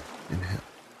clarified in him,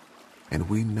 and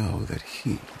we know that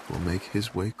he will make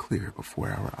his way clear before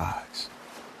our eyes.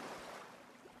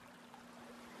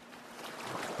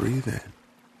 Breathe in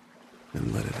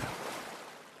and let it out.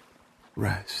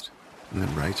 Rest in the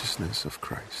righteousness of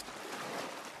Christ.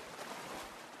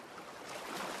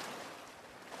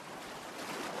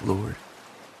 Lord,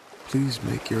 please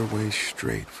make your way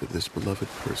straight for this beloved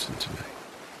person tonight.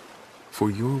 For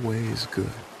your way is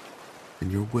good,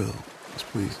 and your will is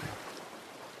pleasing.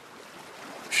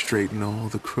 Straighten all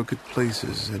the crooked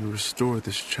places and restore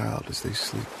this child as they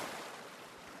sleep,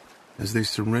 as they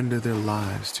surrender their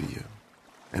lives to you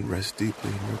and rest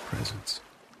deeply in your presence.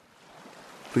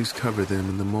 Please cover them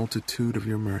in the multitude of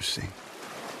your mercy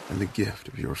and the gift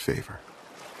of your favor.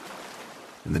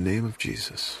 In the name of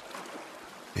Jesus,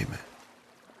 amen.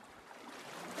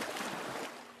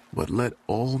 But let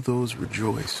all those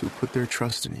rejoice who put their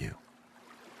trust in you.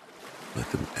 Let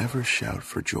them ever shout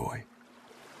for joy,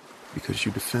 because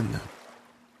you defend them.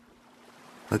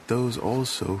 Let those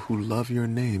also who love your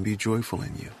name be joyful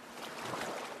in you.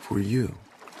 For you,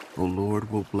 O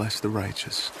Lord, will bless the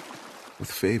righteous.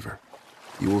 With favor,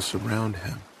 you will surround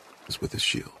him as with a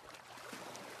shield.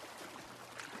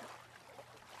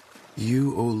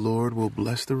 You, O Lord, will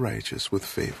bless the righteous with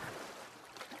favor.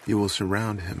 You will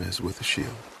surround him as with a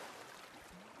shield.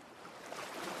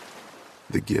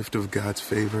 The gift of God's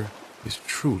favor is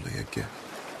truly a gift,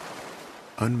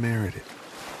 unmerited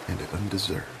and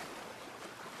undeserved.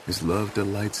 His love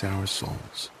delights our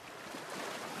souls,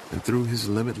 and through his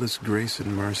limitless grace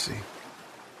and mercy,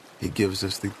 he gives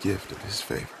us the gift of his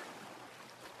favor.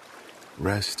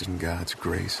 Rest in God's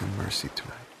grace and mercy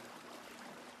tonight.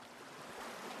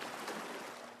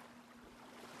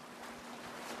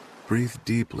 Breathe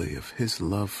deeply of his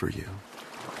love for you.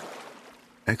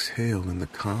 Exhale in the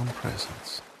calm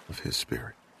presence of his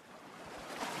Spirit.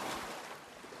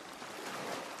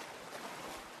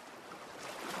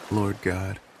 Lord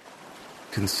God,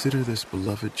 consider this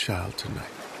beloved child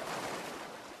tonight.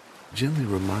 Gently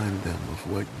remind them of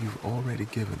what you've already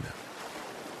given them.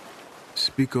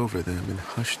 Speak over them in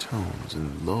hushed tones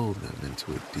and lull them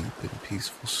into a deep and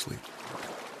peaceful sleep.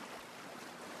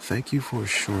 Thank you for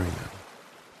assuring them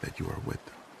that you are with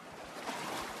them.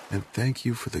 And thank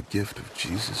you for the gift of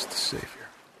Jesus the Savior.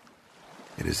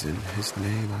 It is in his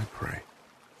name I pray.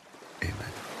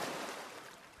 Amen.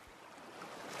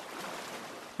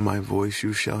 My voice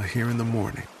you shall hear in the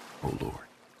morning, O Lord.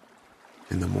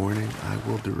 In the morning I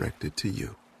will direct it to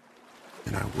you,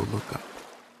 and I will look up.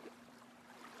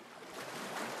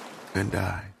 And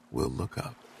I will look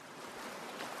up.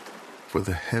 For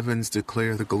the heavens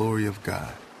declare the glory of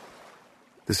God.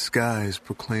 The skies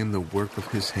proclaim the work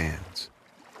of his hands.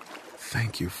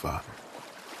 Thank you, Father.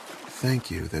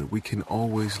 Thank you that we can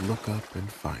always look up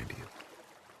and find you.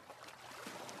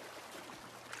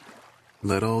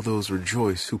 Let all those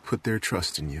rejoice who put their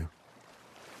trust in you.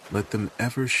 Let them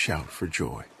ever shout for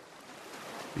joy,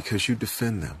 because you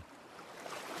defend them.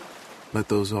 Let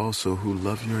those also who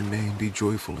love your name be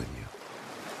joyful in you.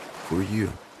 For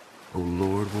you, O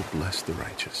Lord, will bless the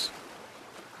righteous.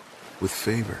 With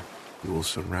favor, you will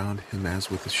surround him as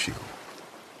with a shield.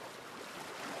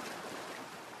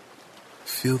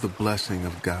 Feel the blessing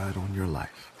of God on your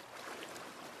life.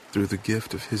 Through the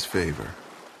gift of his favor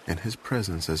and his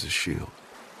presence as a shield,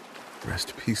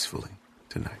 rest peacefully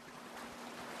tonight.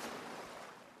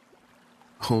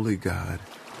 Holy God,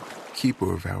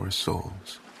 keeper of our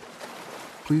souls,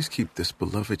 please keep this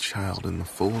beloved child in the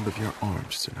fold of your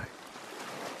arms tonight,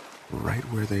 right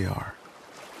where they are.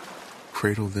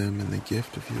 Cradle them in the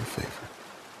gift of your favor.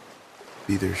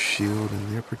 Be their shield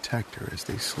and their protector as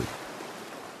they sleep.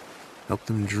 Help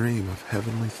them dream of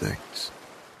heavenly things,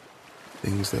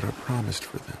 things that are promised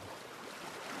for them.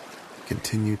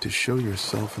 Continue to show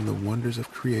yourself in the wonders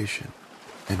of creation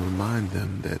and remind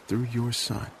them that through your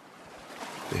Son,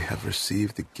 they have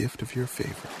received the gift of your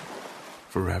favor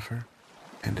forever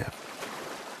and ever.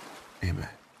 Amen.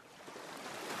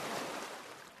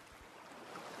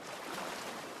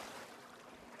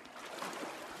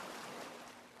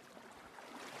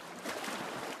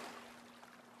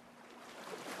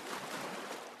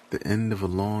 The end of a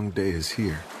long day is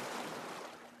here.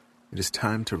 It is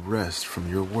time to rest from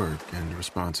your work and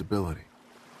responsibility.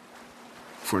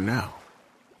 For now,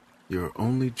 your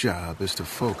only job is to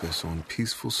focus on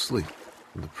peaceful sleep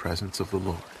in the presence of the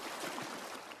Lord.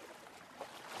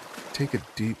 Take a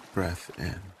deep breath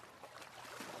in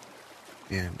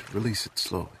and release it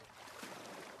slowly.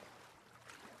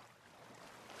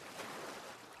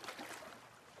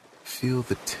 Feel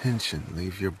the tension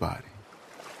leave your body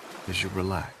as you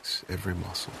relax every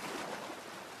muscle.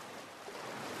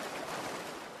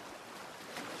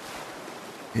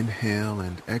 Inhale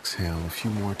and exhale a few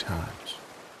more times,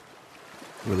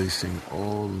 releasing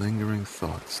all lingering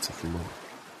thoughts to the Lord.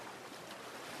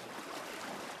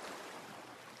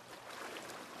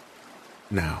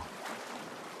 Now,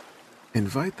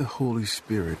 invite the Holy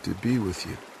Spirit to be with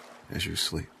you as you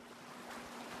sleep.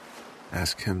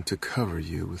 Ask Him to cover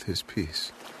you with His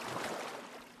peace.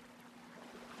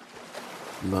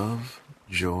 Love,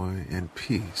 joy, and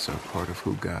peace are part of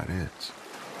who God is.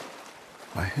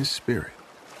 By His Spirit,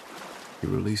 He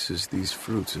releases these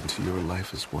fruits into your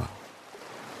life as well.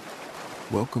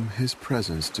 Welcome His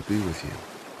presence to be with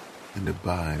you and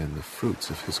abide in the fruits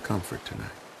of His comfort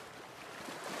tonight.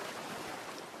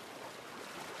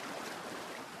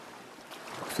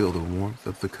 Feel the warmth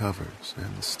of the covers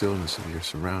and the stillness of your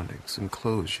surroundings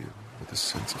enclose you with a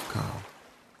sense of calm.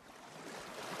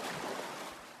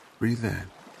 Breathe in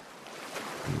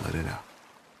and let it out.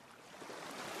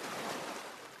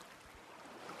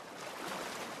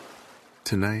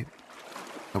 Tonight,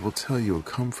 I will tell you a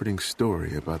comforting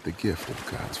story about the gift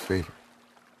of God's favor.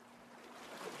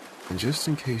 And just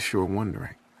in case you're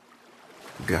wondering,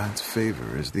 God's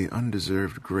favor is the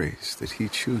undeserved grace that He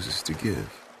chooses to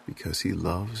give because He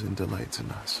loves and delights in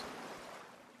us.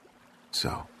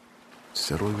 So,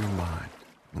 settle your mind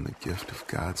on the gift of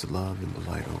God's love and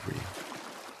delight over you.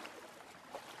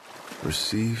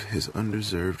 Receive His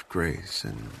undeserved grace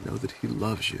and know that He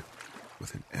loves you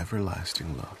with an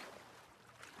everlasting love.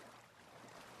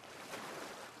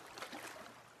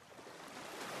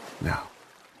 Now,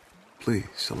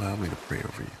 please allow me to pray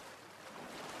over you.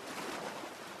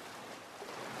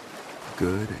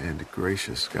 Good and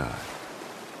gracious God,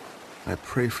 I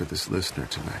pray for this listener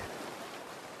tonight,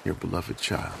 your beloved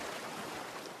child,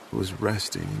 who is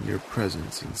resting in your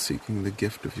presence and seeking the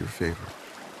gift of your favor.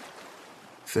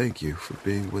 Thank you for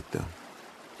being with them.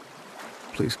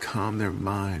 Please calm their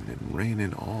mind and rein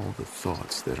in all the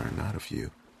thoughts that are not of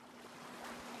you.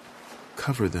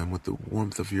 Cover them with the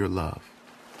warmth of your love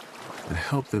and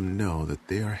help them know that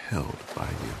they are held by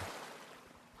you.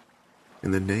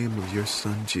 In the name of your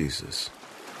Son, Jesus,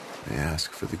 I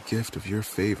ask for the gift of your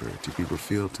favor to be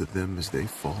revealed to them as they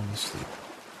fall asleep.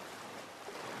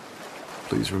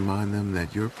 Please remind them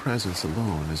that your presence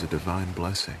alone is a divine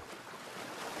blessing.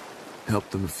 Help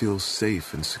them feel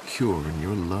safe and secure in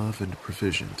your love and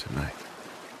provision tonight.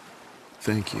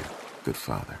 Thank you, good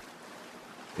Father.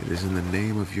 It is in the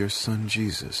name of your Son,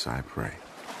 Jesus, I pray.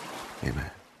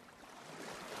 Amen.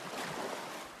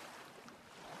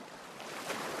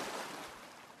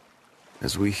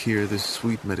 As we hear this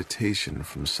sweet meditation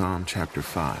from Psalm chapter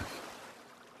 5,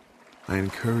 I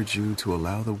encourage you to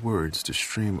allow the words to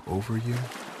stream over you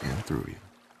and through you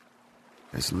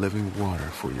as living water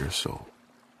for your soul.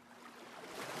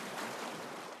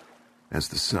 As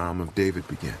the Psalm of David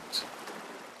begins,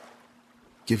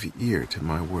 give ear to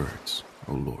my words,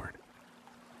 O Lord.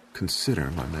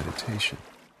 Consider my meditation.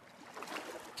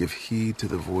 Give heed to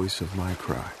the voice of my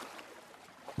cry,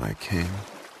 my King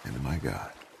and my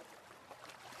God.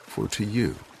 For to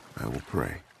you I will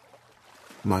pray.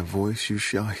 My voice you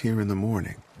shall hear in the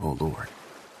morning, O Lord.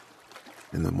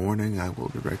 In the morning I will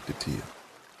direct it to you,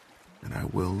 and I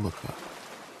will look up.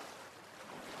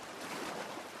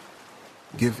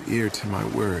 Give ear to my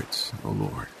words, O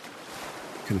Lord.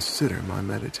 Consider my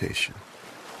meditation.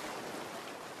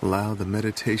 Allow the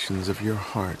meditations of your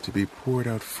heart to be poured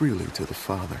out freely to the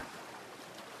Father.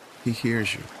 He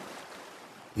hears you,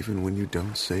 even when you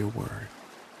don't say a word.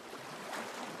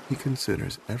 He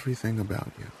considers everything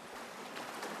about you.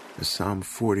 As Psalm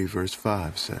 40 verse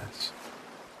 5 says,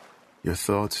 your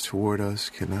thoughts toward us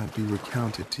cannot be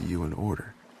recounted to you in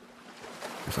order.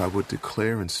 If I would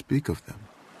declare and speak of them,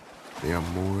 they are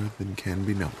more than can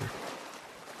be numbered.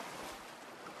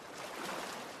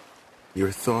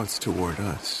 Your thoughts toward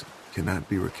us cannot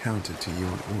be recounted to you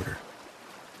in order.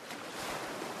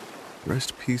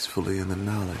 Rest peacefully in the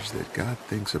knowledge that God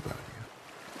thinks about you.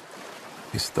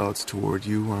 His thoughts toward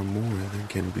you are more than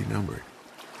can be numbered.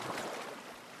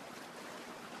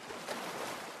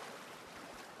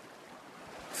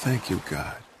 Thank you,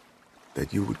 God,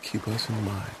 that you would keep us in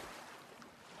mind,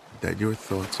 that your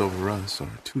thoughts over us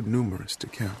are too numerous to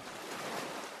count.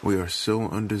 We are so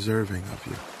undeserving of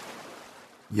you,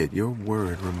 yet your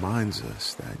word reminds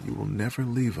us that you will never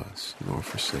leave us nor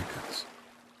forsake us.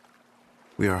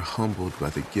 We are humbled by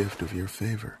the gift of your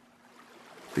favor,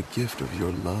 the gift of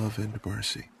your love and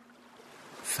mercy.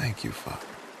 Thank you, Father.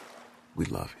 We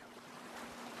love you.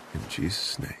 In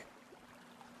Jesus' name.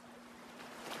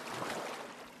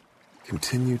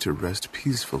 Continue to rest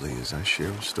peacefully as I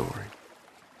share a story,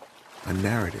 a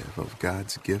narrative of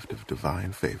God's gift of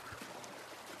divine favor.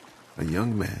 A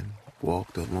young man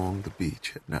walked along the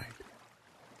beach at night.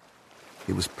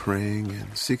 He was praying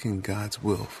and seeking God's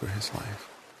will for his life.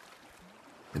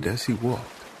 And as he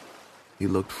walked, he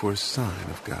looked for a sign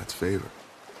of God's favor.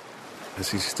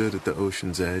 As he stood at the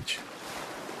ocean's edge,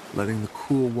 letting the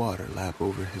cool water lap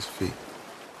over his feet,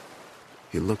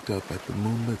 he looked up at the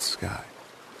moonlit sky,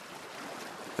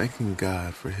 thanking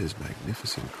God for his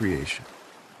magnificent creation.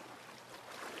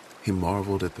 He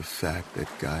marveled at the fact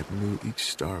that God knew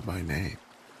each star by name,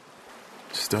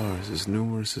 stars as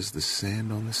numerous as the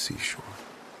sand on the seashore.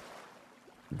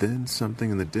 Then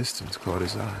something in the distance caught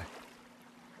his eye.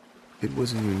 It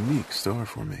was a unique star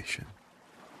formation,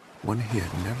 one he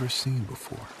had never seen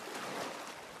before.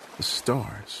 The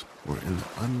stars were in the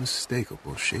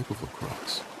unmistakable shape of a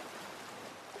cross.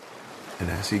 And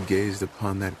as he gazed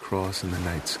upon that cross in the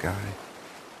night sky,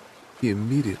 he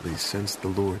immediately sensed the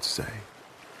Lord say,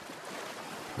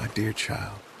 "My dear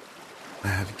child, I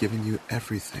have given you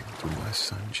everything through my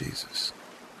Son Jesus.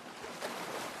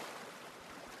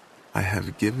 I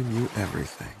have given you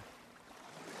everything.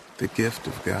 The gift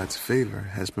of God's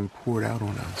favor has been poured out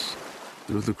on us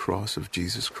through the cross of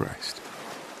Jesus Christ.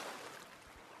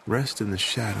 Rest in the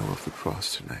shadow of the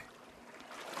cross tonight,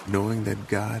 knowing that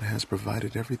God has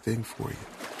provided everything for you."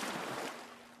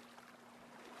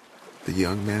 The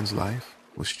young man's life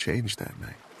was changed that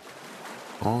night.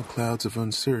 All clouds of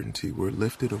uncertainty were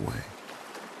lifted away,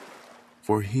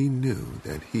 for he knew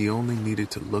that he only needed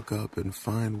to look up and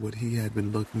find what he had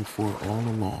been looking for all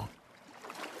along: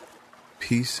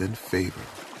 peace and favor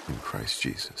in Christ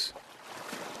Jesus.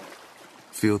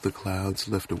 Feel the clouds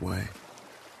lift away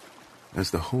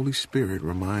as the Holy Spirit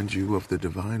reminds you of the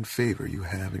divine favor you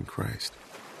have in Christ.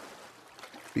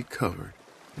 Be covered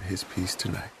in his peace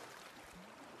tonight.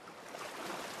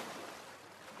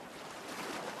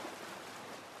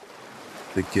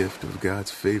 The gift of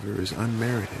God's favor is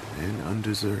unmerited and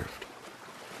undeserved.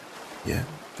 Yet,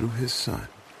 through his Son,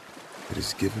 it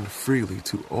is given freely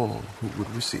to all who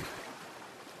would receive it.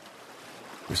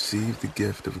 Receive the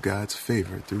gift of God's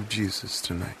favor through Jesus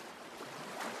tonight.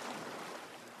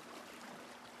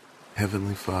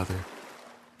 Heavenly Father,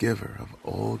 giver of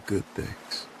all good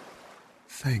things,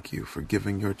 thank you for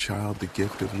giving your child the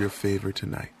gift of your favor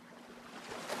tonight.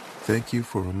 Thank you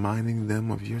for reminding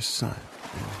them of your Son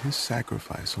and his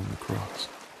sacrifice on the cross.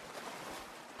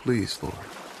 Please, Lord,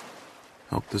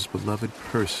 help this beloved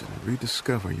person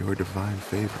rediscover your divine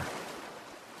favor,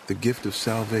 the gift of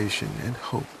salvation and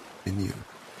hope in you.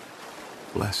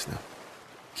 Bless them,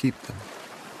 keep them,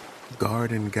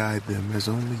 guard and guide them as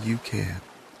only you can.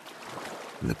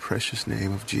 In the precious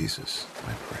name of Jesus,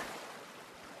 I pray.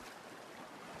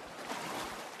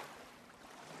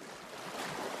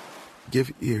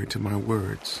 Give ear to my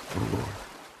words, O Lord.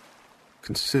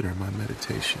 Consider my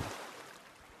meditation.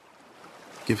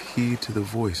 Give heed to the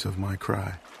voice of my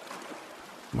cry,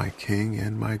 my King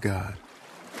and my God.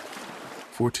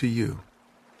 For to you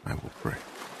I will pray.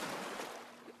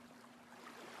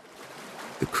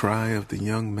 The cry of the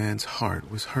young man's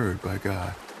heart was heard by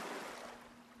God.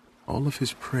 All of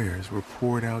his prayers were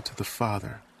poured out to the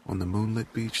Father on the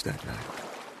moonlit beach that night.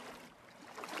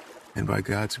 And by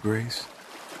God's grace,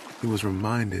 he was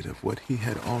reminded of what he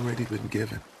had already been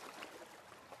given.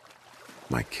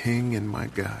 My King and my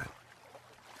God,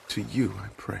 to you I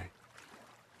pray.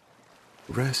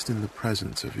 Rest in the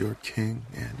presence of your King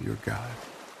and your God.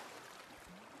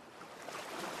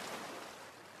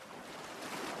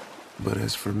 But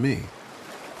as for me,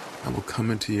 I will come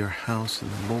into your house in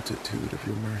the multitude of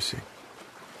your mercy.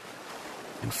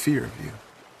 In fear of you,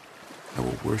 I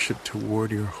will worship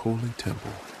toward your holy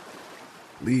temple.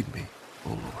 Lead me, O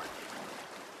Lord,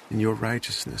 in your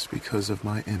righteousness because of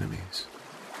my enemies.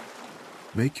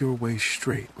 Make your way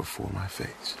straight before my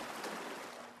face.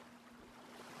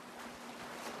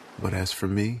 But as for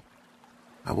me,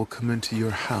 I will come into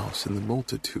your house in the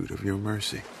multitude of your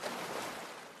mercy.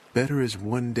 Better is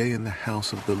one day in the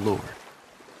house of the Lord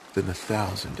than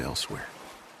 1,000 elsewhere.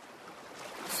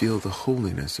 Feel the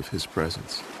holiness of his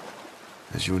presence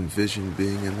as you envision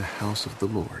being in the house of the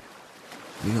Lord,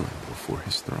 kneeling before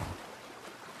his throne.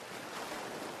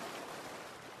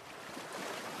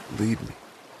 Lead me,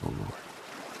 O Lord,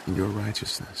 in your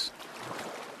righteousness.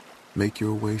 Make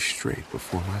your way straight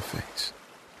before my face.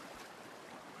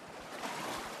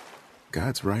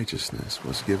 God's righteousness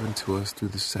was given to us through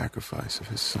the sacrifice of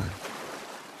his Son.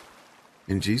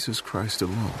 In Jesus Christ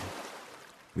alone,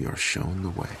 we are shown the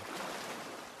way.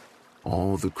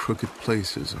 All the crooked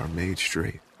places are made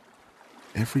straight,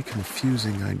 Every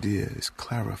confusing idea is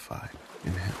clarified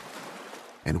in him,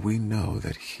 and we know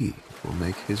that he will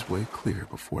make his way clear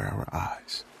before our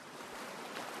eyes.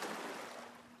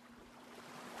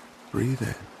 Breathe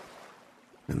in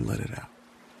and let it out.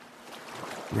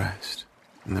 Rest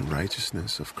in the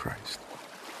righteousness of Christ.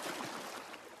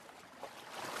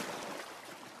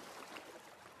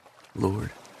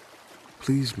 Lord,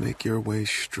 please make your way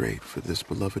straight for this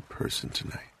beloved person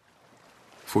tonight.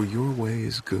 For your way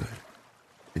is good,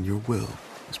 and your will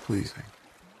is pleasing.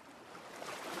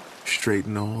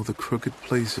 Straighten all the crooked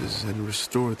places and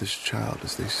restore this child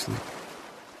as they sleep,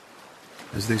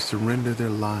 as they surrender their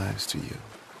lives to you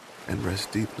and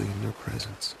rest deeply in your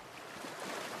presence.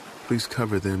 Please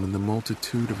cover them in the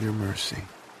multitude of your mercy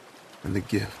and the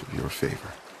gift of your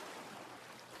favor.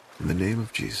 In the name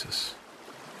of Jesus,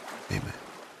 amen.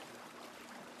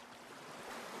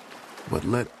 But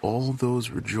let all those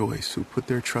rejoice who put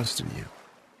their trust in you.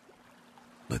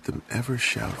 Let them ever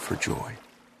shout for joy,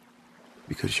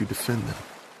 because you defend them.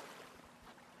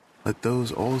 Let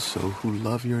those also who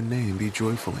love your name be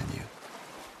joyful in you.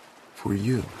 For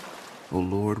you, O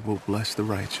Lord, will bless the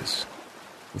righteous.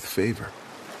 With favor,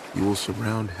 you will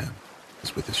surround him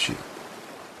as with a shield.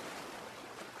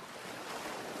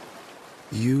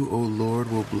 You, O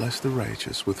Lord, will bless the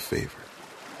righteous with favor.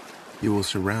 You will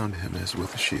surround him as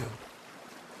with a shield.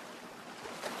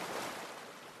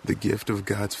 The gift of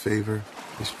God's favor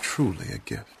is truly a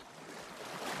gift,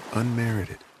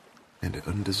 unmerited and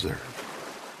undeserved.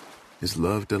 His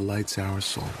love delights our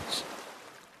souls,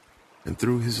 and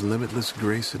through his limitless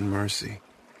grace and mercy,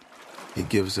 he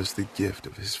gives us the gift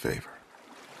of his favor.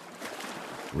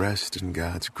 Rest in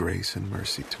God's grace and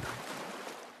mercy tonight.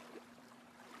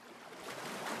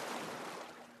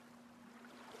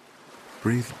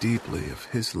 Breathe deeply of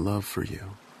his love for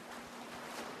you.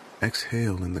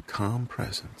 Exhale in the calm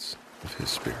presence of his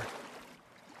Spirit.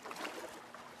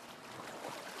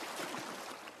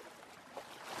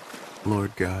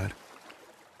 Lord God,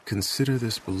 consider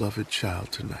this beloved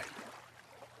child tonight.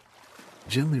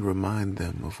 Gently remind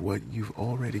them of what you've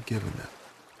already given them.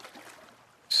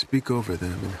 Speak over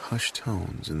them in hushed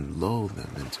tones and lull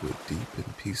them into a deep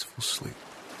and peaceful sleep.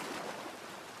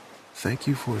 Thank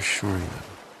you for assuring them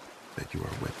that you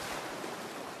are with them.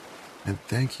 And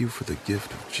thank you for the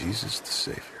gift of Jesus the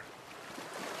Savior.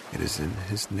 It is in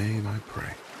his name I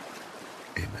pray.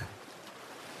 Amen.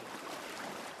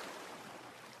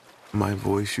 My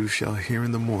voice you shall hear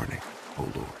in the morning, O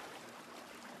Lord.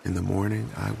 In the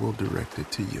morning I will direct it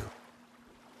to you,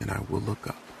 and I will look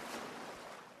up.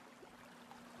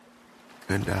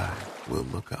 And I will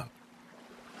look up.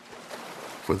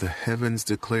 For the heavens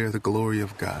declare the glory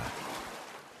of God.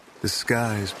 The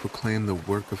skies proclaim the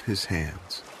work of his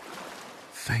hands.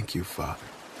 Thank you, Father.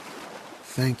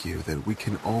 Thank you that we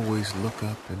can always look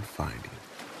up and find you.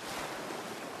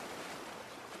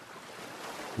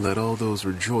 Let all those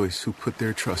rejoice who put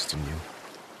their trust in you.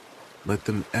 Let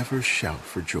them ever shout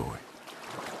for joy,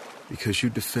 because you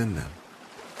defend them.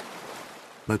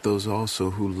 Let those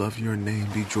also who love your name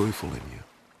be joyful in you.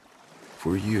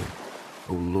 For you,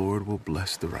 O Lord, will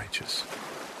bless the righteous.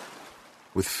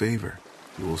 With favor,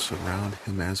 you will surround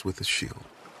him as with a shield.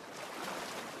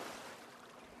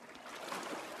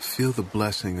 Feel the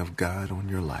blessing of God on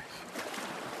your life.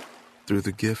 Through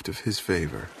the gift of his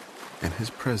favor and his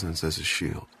presence as a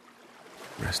shield,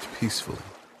 rest peacefully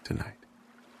tonight.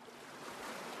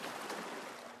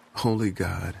 Holy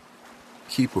God,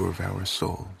 keeper of our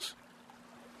souls,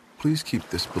 please keep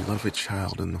this beloved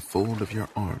child in the fold of your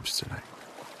arms tonight,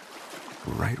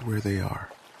 right where they are.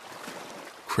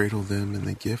 Cradle them in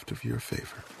the gift of your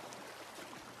favor.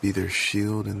 Be their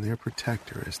shield and their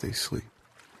protector as they sleep.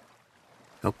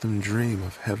 Help them dream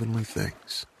of heavenly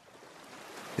things,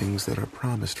 things that are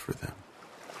promised for them.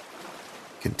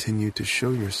 Continue to show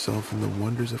yourself in the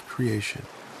wonders of creation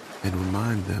and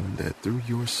remind them that through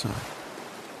your Son,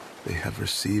 they have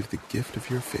received the gift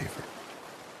of your favor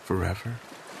forever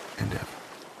and ever.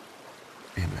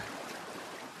 Amen.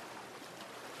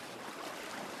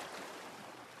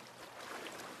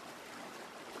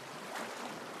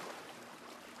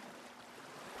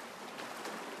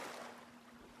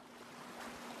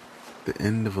 The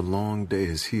end of a long day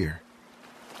is here.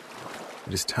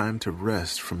 It is time to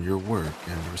rest from your work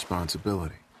and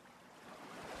responsibility.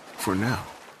 For now,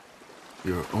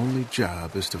 your only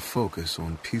job is to focus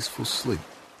on peaceful sleep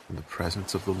in the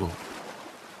presence of the Lord.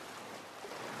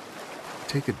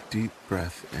 Take a deep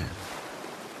breath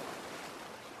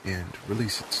in and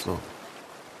release it slowly.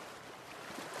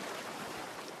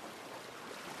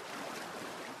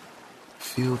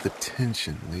 Feel the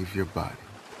tension leave your body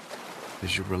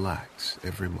as you relax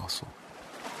every muscle.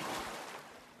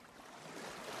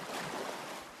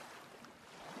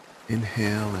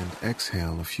 Inhale and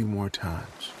exhale a few more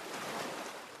times,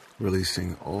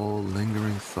 releasing all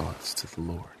lingering thoughts to the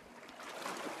Lord.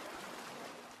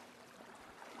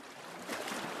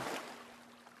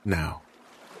 Now,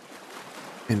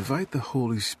 invite the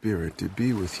Holy Spirit to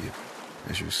be with you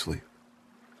as you sleep.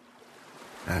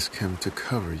 Ask Him to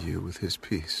cover you with His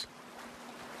peace.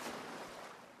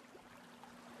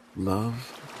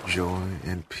 Love, joy,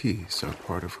 and peace are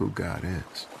part of who God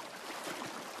is.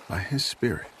 By His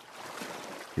Spirit,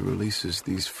 He releases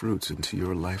these fruits into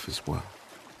your life as well.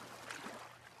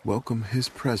 Welcome His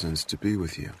presence to be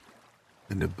with you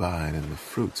and abide in the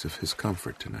fruits of His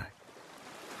comfort tonight.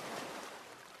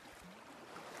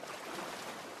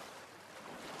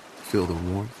 Feel the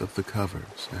warmth of the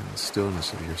covers and the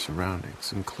stillness of your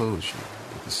surroundings enclose you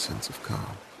with a sense of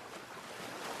calm.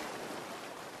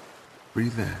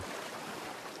 Breathe in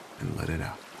and let it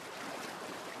out.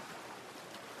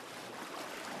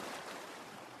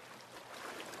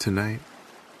 Tonight,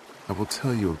 I will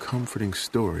tell you a comforting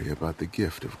story about the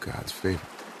gift of God's favor.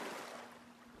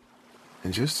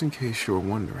 And just in case you're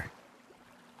wondering,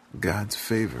 God's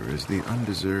favor is the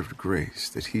undeserved grace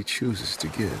that He chooses to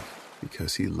give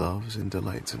because He loves and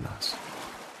delights in us.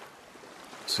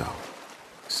 So,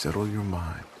 settle your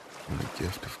mind on the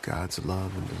gift of God's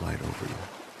love and delight over you.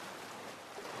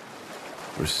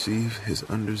 Receive His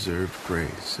undeserved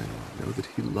grace and know that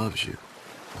He loves you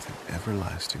with an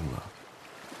everlasting love.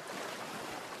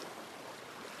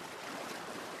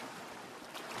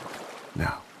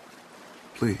 Now,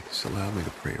 please allow me to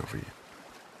pray over you.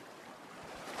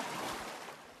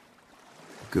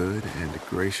 Good and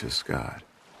gracious God,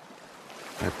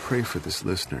 I pray for this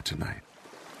listener tonight,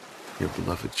 your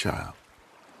beloved child,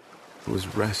 who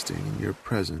is resting in your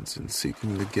presence and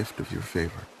seeking the gift of your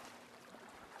favor.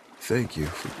 Thank you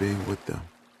for being with them.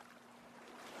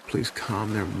 Please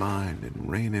calm their mind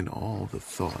and rein in all the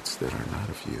thoughts that are not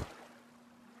of you.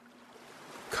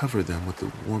 Cover them with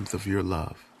the warmth of your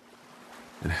love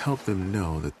and help them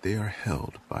know that they are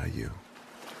held by you.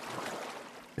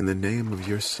 In the name of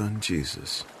your Son,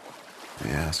 Jesus, I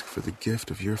ask for the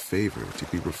gift of your favor to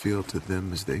be revealed to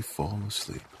them as they fall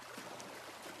asleep.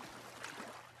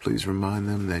 Please remind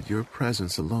them that your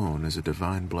presence alone is a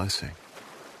divine blessing.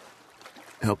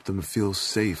 Help them feel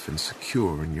safe and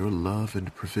secure in your love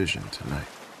and provision tonight.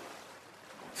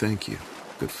 Thank you,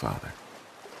 good Father.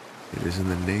 It is in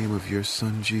the name of your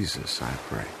Son, Jesus, I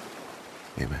pray.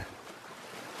 Amen.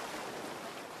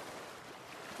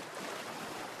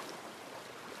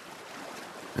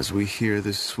 As we hear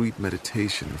this sweet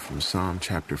meditation from Psalm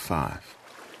chapter 5,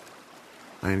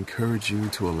 I encourage you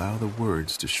to allow the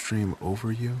words to stream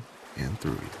over you and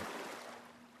through you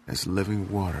as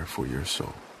living water for your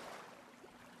soul.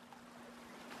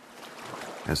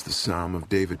 As the Psalm of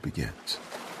David begins,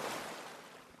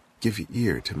 give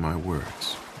ear to my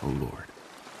words, O Lord.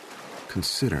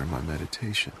 Consider my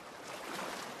meditation.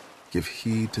 Give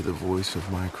heed to the voice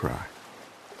of my cry,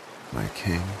 my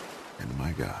King and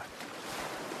my God.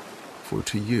 For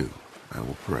to you I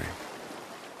will pray.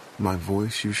 My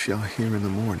voice you shall hear in the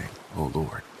morning, O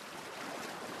Lord.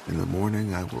 In the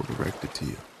morning I will direct it to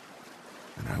you,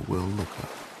 and I will look up.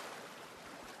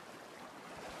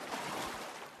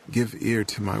 Give ear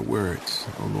to my words,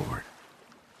 O Lord.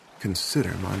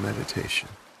 Consider my meditation.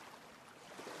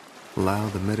 Allow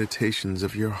the meditations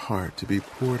of your heart to be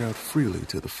poured out freely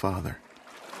to the Father.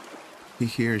 He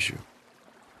hears you,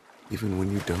 even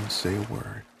when you don't say a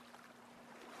word.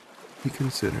 He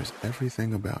considers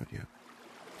everything about you.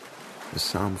 As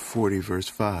Psalm 40 verse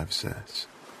 5 says,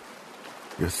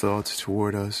 your thoughts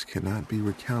toward us cannot be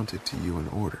recounted to you in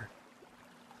order.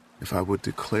 If I would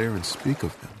declare and speak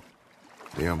of them,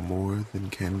 they are more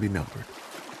than can be numbered.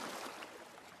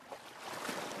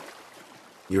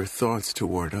 Your thoughts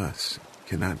toward us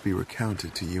cannot be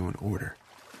recounted to you in order.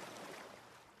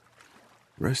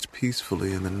 Rest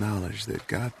peacefully in the knowledge that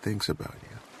God thinks about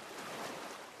you.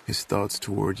 His thoughts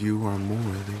toward you are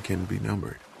more than can be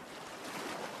numbered.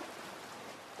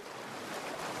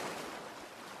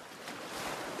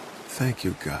 Thank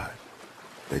you, God,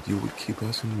 that you would keep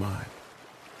us in mind,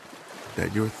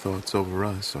 that your thoughts over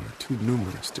us are too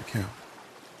numerous to count.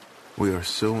 We are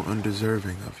so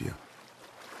undeserving of you,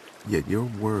 yet your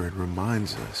word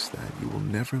reminds us that you will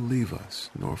never leave us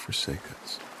nor forsake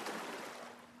us.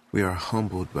 We are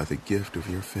humbled by the gift of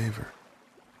your favor,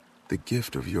 the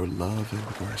gift of your love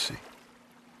and mercy.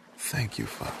 Thank you,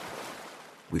 Father.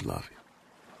 We love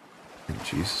you. In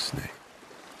Jesus' name.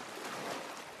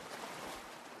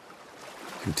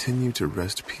 Continue to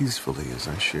rest peacefully as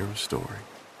I share a story,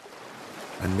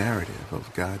 a narrative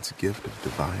of God's gift of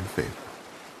divine favor.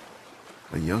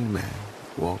 A young man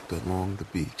walked along the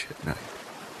beach at night.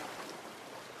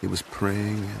 He was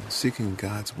praying and seeking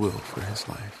God's will for his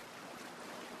life.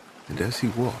 And as he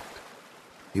walked,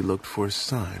 he looked for a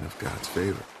sign of God's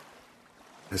favor.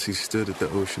 As he stood at the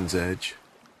ocean's edge,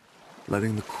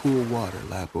 letting the cool water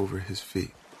lap over his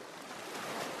feet,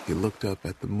 he looked up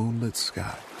at the moonlit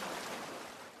sky,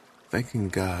 thanking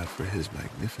God for his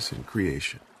magnificent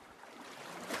creation.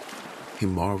 He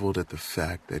marveled at the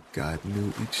fact that God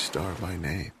knew each star by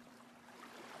name,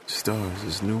 stars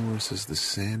as numerous as the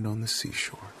sand on the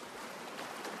seashore.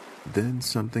 Then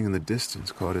something in the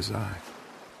distance caught his eye.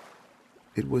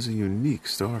 It was a unique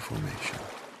star formation,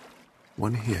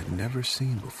 one he had never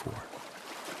seen before.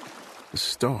 The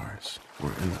stars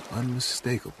were in the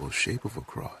unmistakable shape of a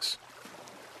cross.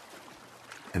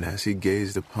 And as he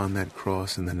gazed upon that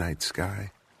cross in the night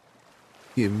sky,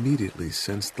 he immediately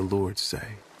sensed the Lord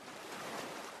say,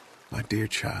 "My dear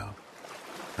child,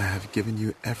 I have given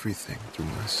you everything through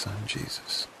my Son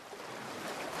Jesus.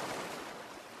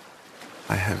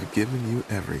 I have given you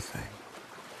everything."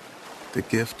 The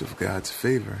gift of God's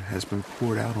favor has been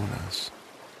poured out on us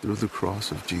through the cross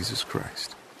of Jesus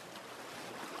Christ.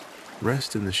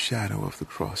 Rest in the shadow of the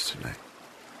cross tonight,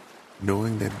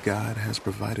 knowing that God has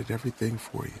provided everything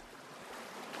for you.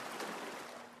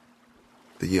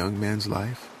 The young man's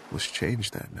life was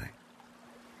changed that night.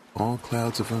 All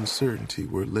clouds of uncertainty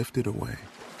were lifted away,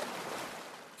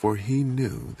 for he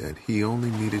knew that he only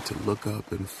needed to look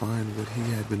up and find what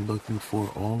he had been looking for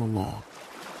all along: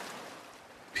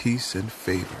 peace and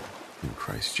favor in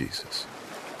Christ Jesus.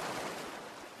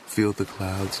 Feel the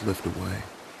clouds lift away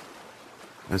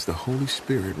as the Holy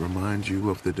Spirit reminds you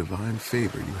of the divine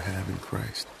favor you have in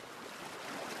Christ.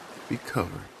 Be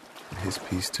covered in his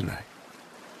peace tonight.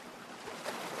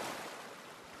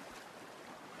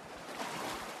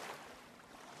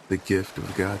 The gift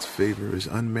of God's favor is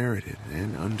unmerited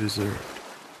and undeserved.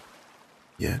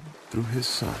 Yet, through his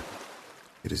Son,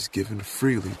 it is given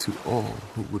freely to all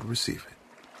who would receive it.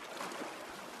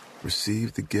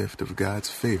 Receive the gift of God's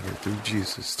favor through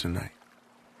Jesus tonight.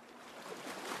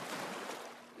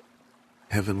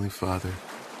 Heavenly Father,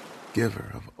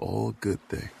 giver of all good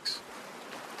things,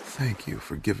 thank you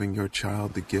for giving your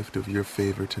child the gift of your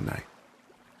favor tonight.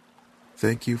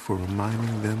 Thank you for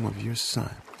reminding them of your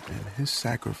Son and his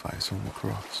sacrifice on the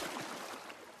cross.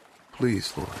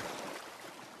 Please, Lord,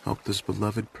 help this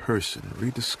beloved person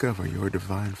rediscover your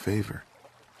divine favor,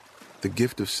 the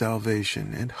gift of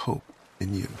salvation and hope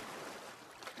in you.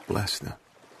 Bless them,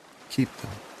 keep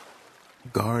them,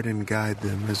 guard and guide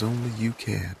them as only you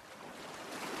can.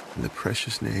 In the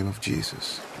precious name of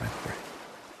Jesus, I pray.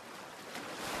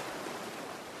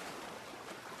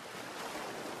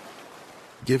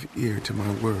 Give ear to my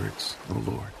words, O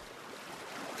Lord.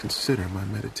 Consider my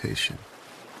meditation.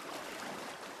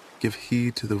 Give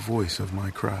heed to the voice of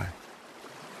my cry,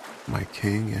 my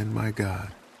King and my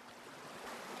God.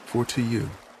 For to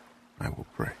you I will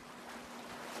pray.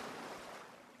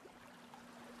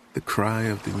 The cry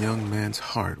of the young man's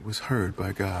heart was heard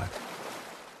by God.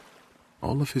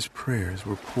 All of his prayers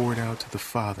were poured out to the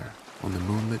Father on the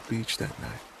moonlit beach that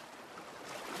night.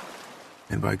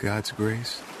 And by God's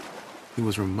grace, he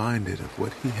was reminded of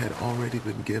what he had already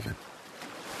been given.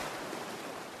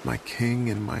 My King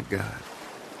and my God,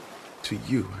 to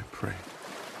you I pray.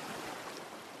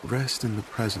 Rest in the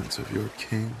presence of your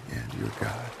King and your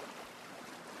God.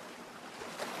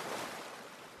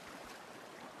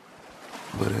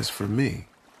 But as for me,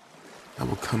 I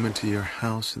will come into your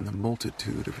house in the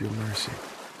multitude of your mercy.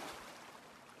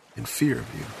 In fear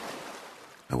of you,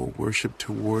 I will worship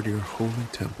toward your holy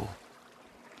temple.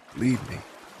 Lead me,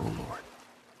 O Lord,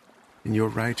 in your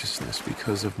righteousness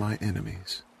because of my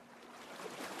enemies.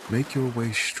 Make your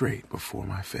way straight before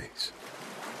my face.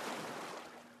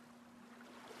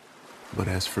 But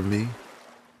as for me,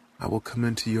 I will come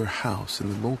into your house in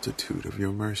the multitude of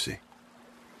your mercy.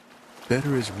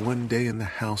 Better is one day in the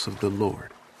house of the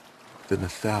Lord than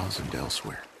 1,000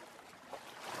 elsewhere.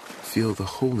 Feel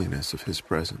the holiness of his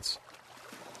presence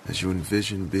as you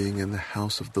envision being in the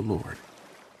house of the Lord,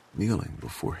 kneeling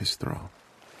before his throne.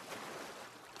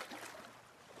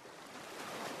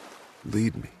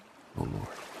 Lead me, O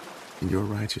Lord, in your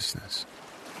righteousness.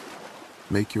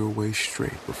 Make your way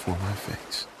straight before my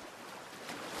face.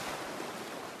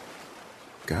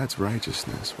 God's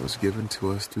righteousness was given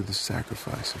to us through the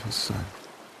sacrifice of his Son.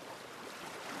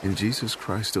 In Jesus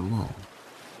Christ alone,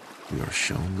 we are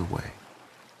shown the way.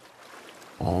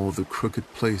 All the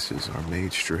crooked places are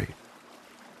made straight.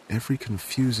 Every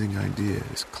confusing idea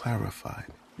is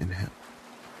clarified in him.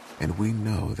 And we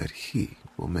know that he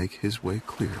will make his way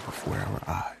clear before our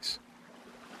eyes.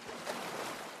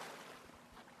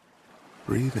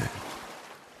 Breathe in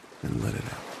and let it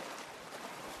out.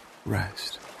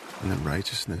 Rest in the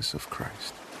righteousness of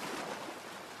Christ.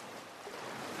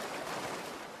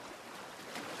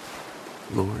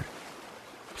 Lord,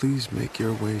 please make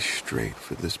your way straight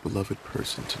for this beloved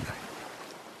person tonight.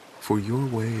 For your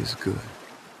way is good,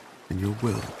 and your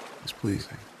will is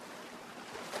pleasing.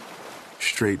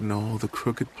 Straighten all the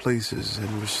crooked places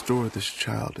and restore this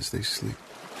child as they sleep,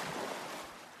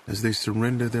 as they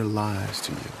surrender their lives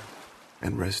to you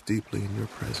and rest deeply in your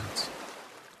presence.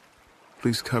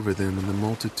 Please cover them in the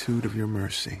multitude of your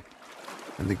mercy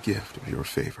and the gift of your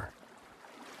favor.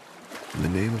 In the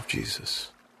name of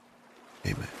Jesus,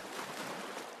 amen.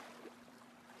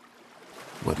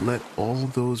 But let all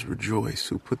those rejoice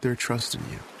who put their trust in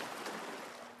you.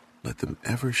 Let them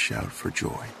ever shout for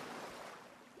joy,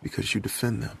 because you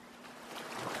defend them.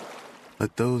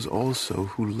 Let those also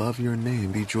who love your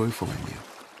name be joyful in you.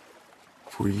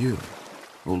 For you,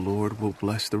 O Lord, will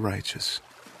bless the righteous.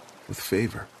 With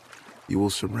favor, you will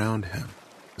surround him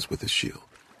as with a shield.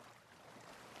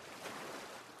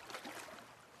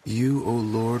 You, O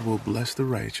Lord, will bless the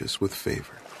righteous with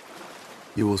favor.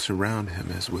 You will surround him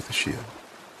as with a shield.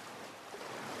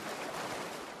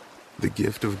 The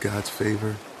gift of God's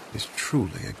favor is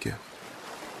truly a gift,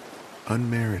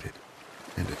 unmerited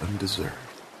and undeserved.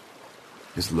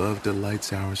 His love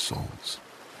delights our souls,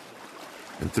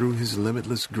 and through his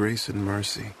limitless grace and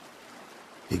mercy,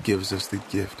 he gives us the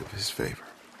gift of his favor.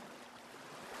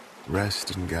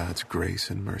 Rest in God's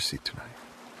grace and mercy tonight.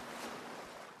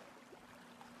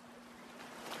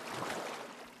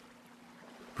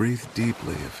 Breathe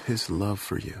deeply of his love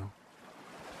for you.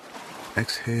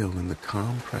 Exhale in the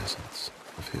calm presence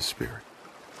of his Spirit.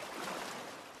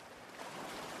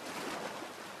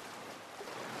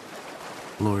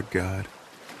 Lord God,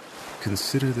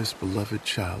 consider this beloved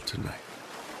child tonight.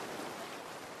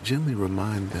 Gently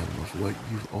remind them of what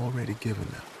you've already given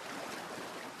them.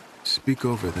 Speak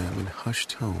over them in hushed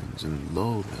tones and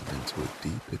lull them into a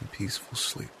deep and peaceful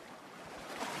sleep.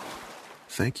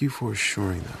 Thank you for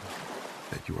assuring them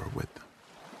that you are with them.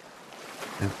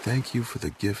 And thank you for the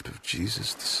gift of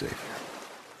Jesus the Savior.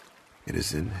 It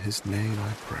is in his name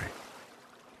I pray.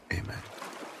 Amen.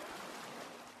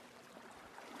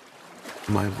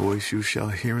 My voice you shall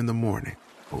hear in the morning,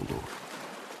 O Lord.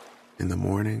 In the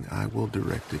morning I will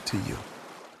direct it to you,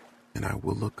 and I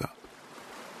will look up.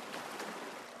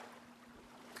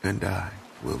 And I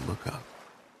will look up.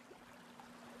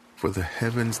 For the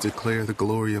heavens declare the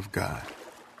glory of God.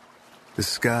 The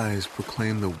skies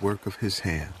proclaim the work of his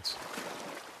hands.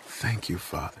 Thank you,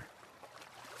 Father.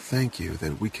 Thank you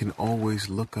that we can always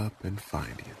look up and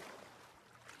find you.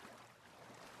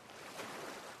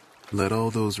 Let all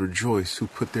those rejoice who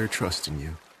put their trust in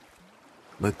you.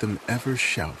 Let them ever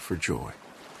shout for joy,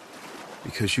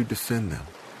 because you defend them.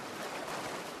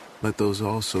 Let those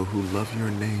also who love your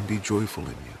name be joyful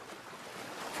in you.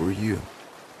 For you,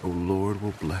 O Lord,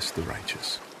 will bless the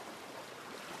righteous.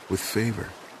 With favor,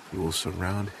 you will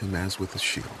surround him as with a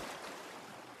shield.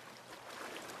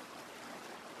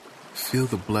 Feel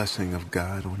the blessing of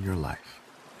God on your life.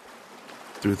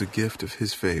 Through the gift of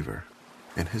his favor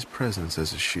and his presence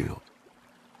as a shield,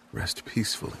 rest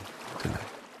peacefully tonight.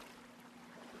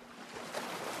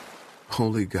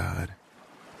 Holy God,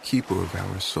 keeper of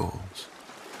our souls,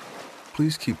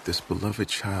 please keep this beloved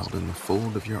child in the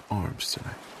fold of your arms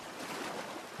tonight,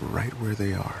 right where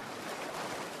they are.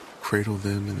 Cradle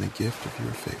them in the gift of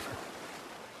your favor.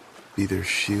 Be their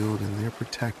shield and their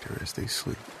protector as they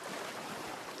sleep.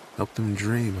 Help them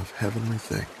dream of heavenly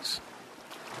things,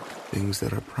 things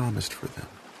that are promised for them.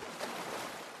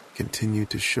 Continue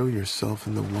to show yourself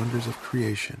in the wonders of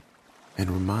creation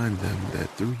and remind them that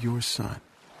through your Son,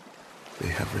 they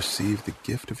have received the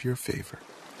gift of your favor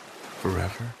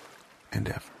forever and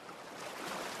ever.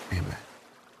 Amen.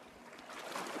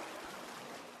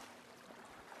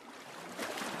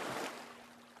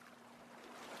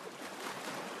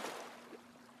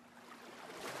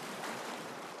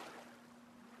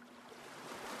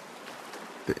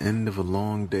 The end of a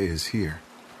long day is here.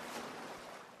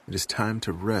 It is time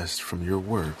to rest from your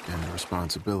work and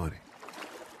responsibility.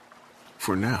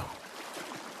 For now,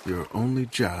 your only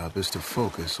job is to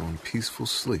focus on peaceful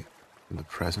sleep in the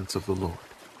presence of the Lord.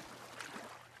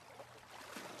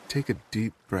 Take a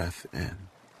deep breath in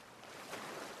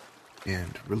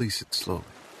and release it slowly.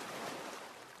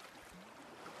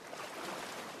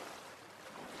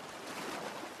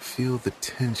 Feel the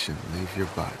tension leave your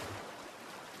body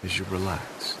as you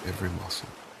relax every muscle.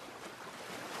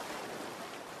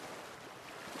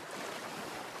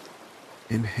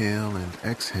 Inhale and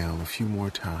exhale a few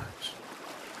more times,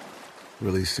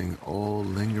 releasing all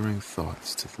lingering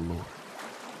thoughts to the Lord.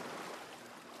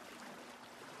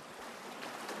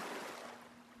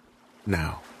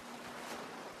 Now,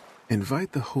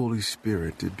 Invite the Holy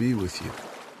Spirit to be with you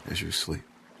as you sleep.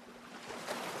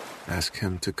 Ask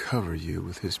Him to cover you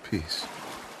with His peace.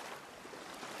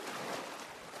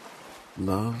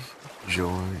 Love,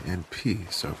 joy, and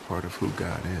peace are part of who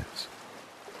God is.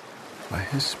 By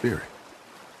His Spirit,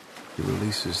 He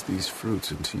releases these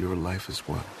fruits into your life as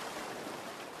well.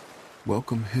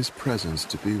 Welcome His presence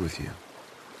to be with you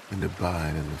and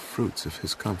abide in the fruits of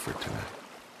His comfort tonight.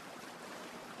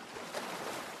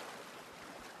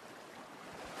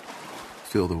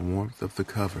 Feel the warmth of the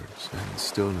covers and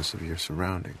stillness of your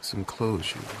surroundings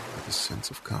enclose you with a sense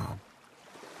of calm.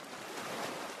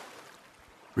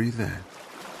 Breathe in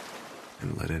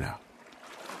and let it out.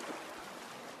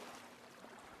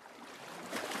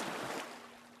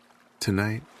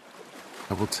 Tonight,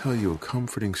 I will tell you a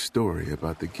comforting story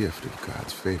about the gift of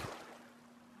God's favor.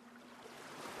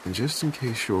 And just in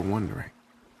case you're wondering,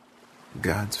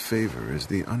 God's favor is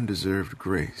the undeserved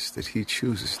grace that He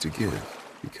chooses to give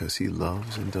because He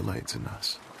loves and delights in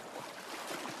us.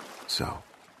 So,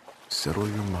 settle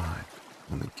your mind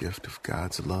on the gift of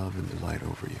God's love and delight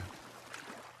over you.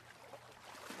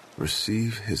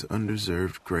 Receive His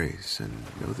undeserved grace and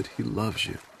know that He loves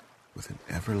you with an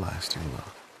everlasting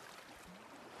love.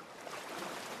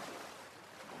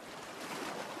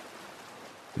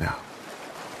 Now,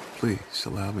 please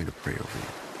allow me to pray over you.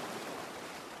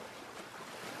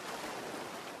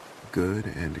 Good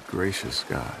and gracious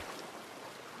God,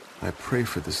 I pray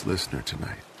for this listener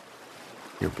tonight,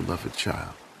 your beloved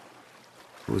child,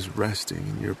 who is resting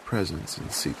in your presence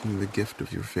and seeking the gift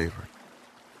of your favor.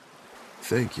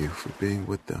 Thank you for being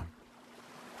with them.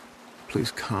 Please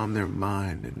calm their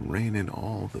mind and rein in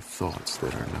all the thoughts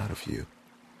that are not of you.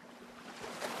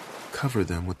 Cover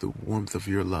them with the warmth of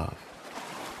your love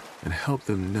and help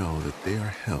them know that they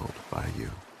are held by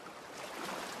you.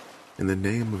 In the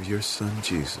name of your Son,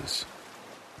 Jesus,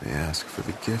 I ask for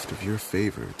the gift of your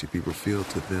favor to be revealed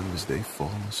to them as they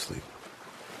fall asleep.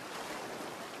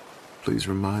 Please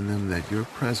remind them that your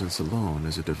presence alone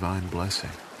is a divine blessing.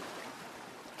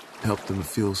 Help them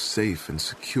feel safe and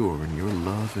secure in your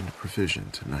love and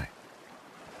provision tonight.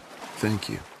 Thank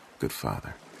you, good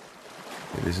Father.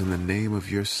 It is in the name of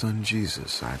your Son,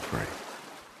 Jesus, I pray.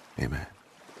 Amen.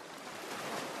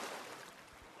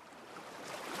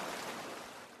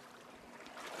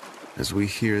 As we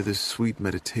hear this sweet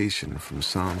meditation from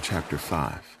Psalm chapter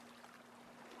 5,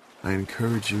 I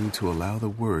encourage you to allow the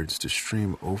words to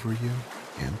stream over you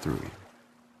and through you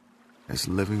as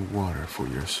living water for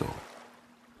your soul.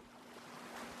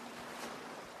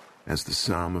 As the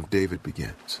Psalm of David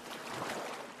begins,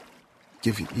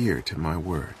 give ear to my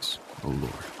words, O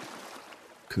Lord.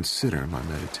 Consider my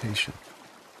meditation.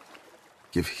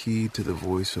 Give heed to the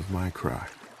voice of my cry,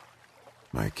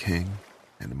 my King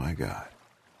and my God.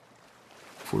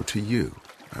 For to you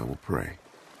I will pray.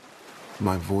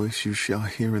 My voice you shall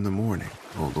hear in the morning,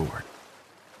 O Lord.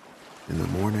 In the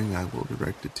morning I will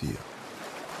direct it to you,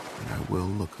 and I will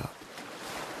look up.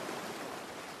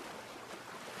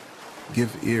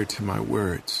 Give ear to my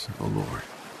words, O Lord.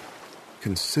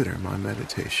 Consider my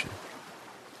meditation.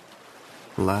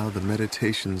 Allow the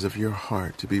meditations of your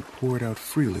heart to be poured out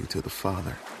freely to the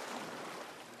Father.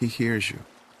 He hears you,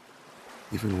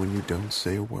 even when you don't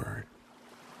say a word.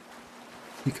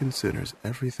 He considers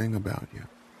everything about you.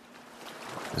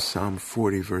 As Psalm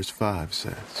 40 verse 5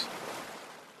 says,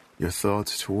 your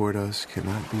thoughts toward us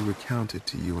cannot be recounted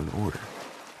to you in order.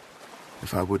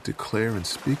 If I would declare and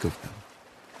speak of them,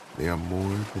 they are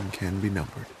more than can be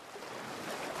numbered.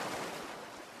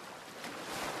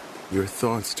 Your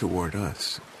thoughts toward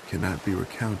us cannot be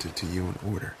recounted to you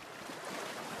in order.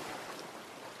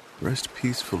 Rest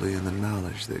peacefully in the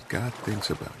knowledge that God thinks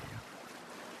about you.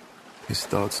 His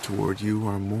thoughts toward you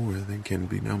are more than can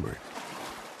be numbered.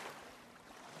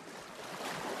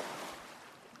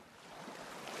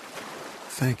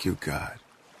 Thank you, God,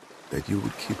 that you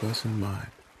would keep us in mind,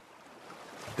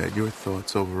 that your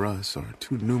thoughts over us are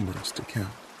too numerous to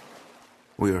count.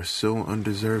 We are so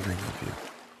undeserving of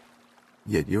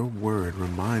you, yet your word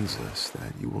reminds us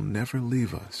that you will never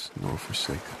leave us nor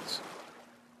forsake us.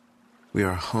 We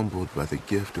are humbled by the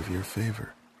gift of your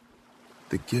favor,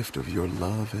 the gift of your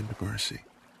love and mercy.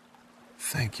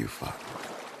 Thank you, Father.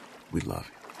 We love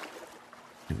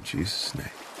you. In Jesus' name.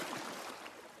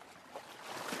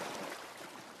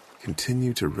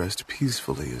 Continue to rest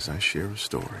peacefully as I share a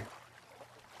story,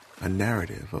 a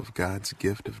narrative of God's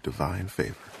gift of divine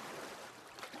favor.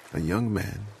 A young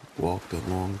man walked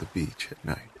along the beach at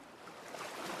night.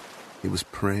 He was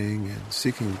praying and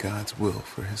seeking God's will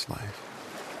for his life.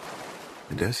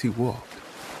 And as he walked,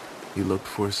 he looked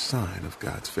for a sign of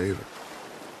God's favor.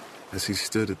 As he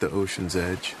stood at the ocean's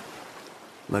edge,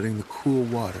 letting the cool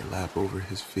water lap over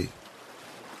his feet.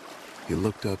 He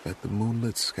looked up at the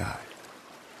moonlit sky,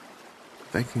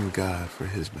 thanking God for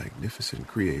his magnificent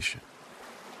creation.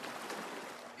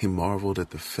 He marveled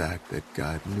at the fact that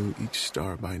God knew each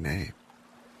star by name,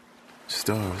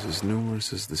 stars as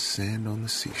numerous as the sand on the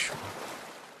seashore.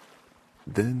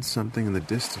 Then something in the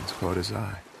distance caught his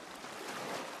eye.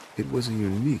 It was a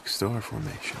unique star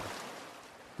formation,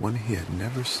 one he had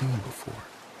never seen before.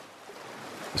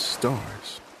 The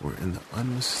stars were in the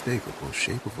unmistakable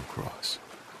shape of a cross.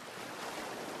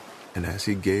 And as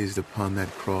he gazed upon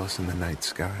that cross in the night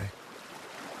sky,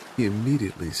 he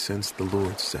immediately sensed the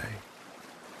Lord say,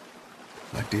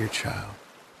 "My dear child,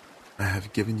 I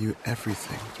have given you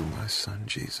everything through my Son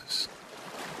Jesus.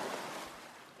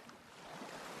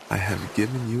 I have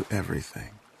given you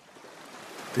everything."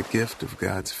 The gift of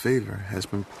God's favor has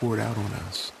been poured out on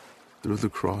us through the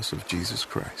cross of Jesus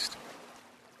Christ.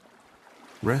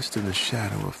 Rest in the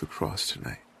shadow of the cross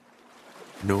tonight,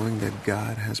 knowing that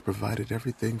God has provided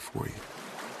everything for you.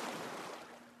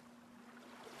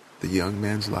 The young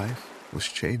man's life was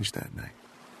changed that night.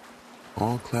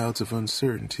 All clouds of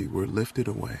uncertainty were lifted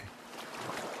away,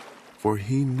 for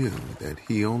he knew that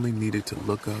he only needed to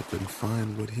look up and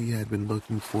find what he had been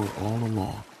looking for all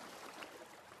along: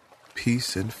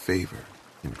 peace and favor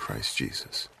in Christ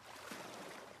Jesus.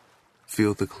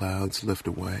 Feel the clouds lift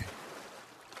away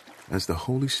as the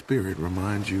Holy Spirit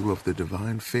reminds you of the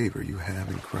divine favor you have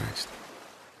in Christ.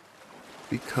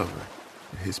 Be covered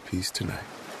in his peace tonight.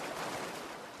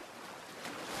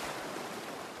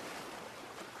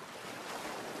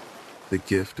 The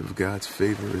gift of God's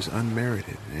favor is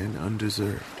unmerited and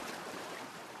undeserved.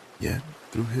 Yet,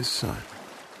 through his Son,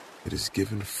 it is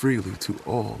given freely to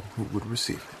all who would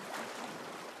receive it.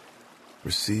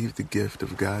 Receive the gift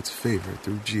of God's favor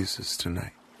through Jesus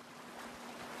tonight.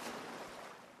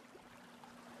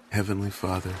 Heavenly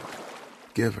Father,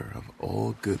 giver of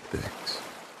all good things,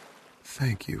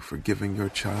 thank you for giving your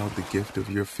child the gift of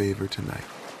your favor tonight.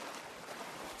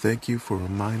 Thank you for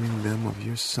reminding them of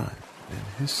your Son and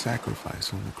his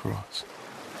sacrifice on the cross.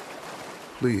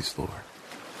 Please, Lord,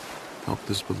 help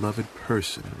this beloved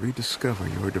person rediscover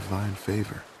your divine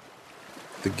favor,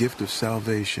 the gift of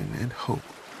salvation and hope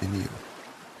in you.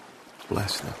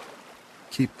 Bless them,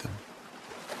 keep them,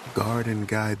 guard and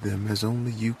guide them as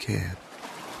only you can.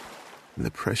 In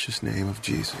the precious name of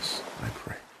Jesus, I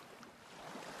pray.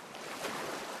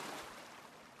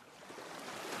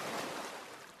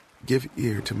 Give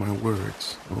ear to my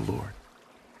words, O Lord.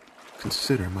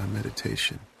 Consider my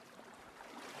meditation.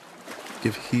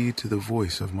 Give heed to the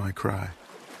voice of my cry,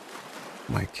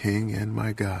 my King and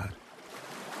my God.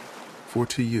 For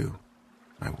to you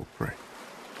I will pray.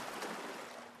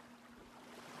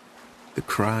 The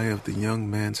cry of the young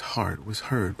man's heart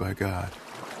was heard by God.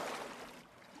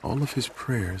 All of his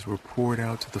prayers were poured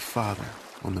out to the Father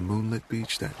on the moonlit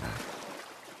beach that night.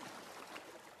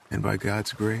 And by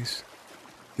God's grace,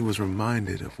 he was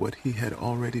reminded of what he had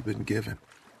already been given.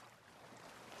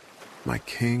 My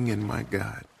King and my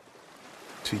God,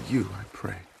 to you I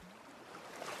pray.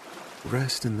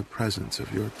 Rest in the presence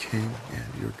of your King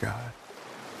and your God.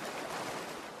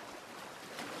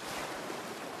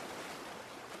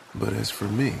 But as for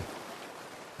me,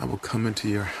 I will come into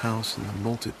your house in the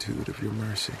multitude of your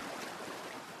mercy.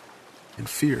 In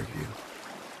fear of you,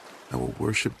 I will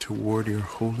worship toward your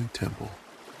holy temple.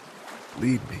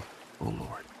 Lead me, O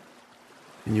Lord,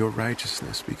 in your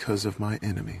righteousness because of my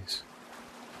enemies.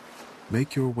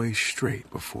 Make your way straight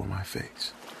before my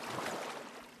face.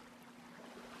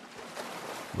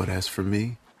 But as for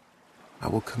me, I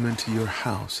will come into your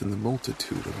house in the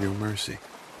multitude of your mercy.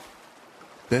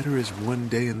 Better is one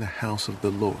day in the house of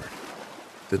the Lord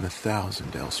than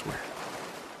 1,000 elsewhere.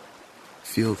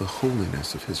 Feel the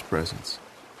holiness of his presence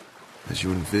as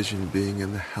you envision being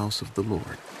in the house of the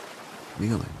Lord,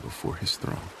 kneeling before his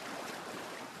throne.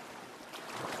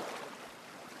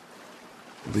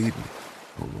 Lead me,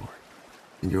 O Lord,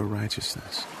 in your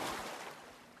righteousness.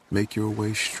 Make your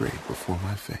way straight before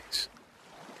my face.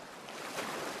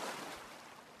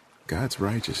 God's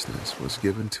righteousness was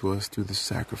given to us through the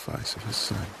sacrifice of his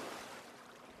Son.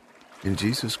 In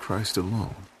Jesus Christ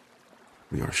alone,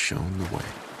 we are shown the way.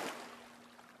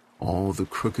 All the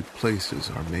crooked places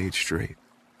are made straight.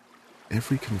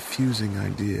 Every confusing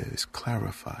idea is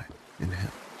clarified in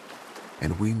him,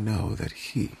 and we know that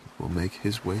he will make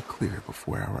his way clear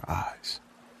before our eyes.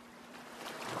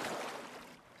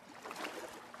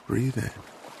 Breathe in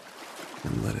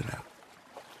and let it out.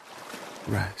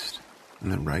 Rest in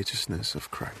the righteousness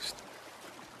of Christ.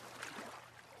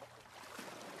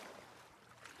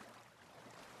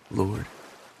 Lord,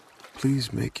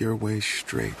 please make your way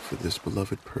straight for this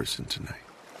beloved person tonight.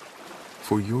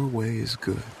 For your way is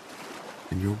good,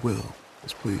 and your will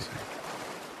is pleasing.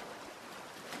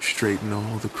 Straighten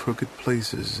all the crooked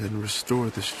places and restore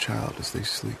this child as they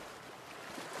sleep,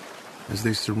 as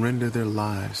they surrender their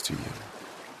lives to you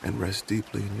and rest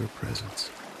deeply in your presence.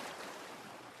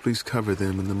 Please cover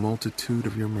them in the multitude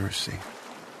of your mercy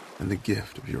and the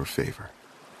gift of your favor.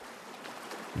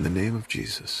 In the name of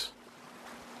Jesus,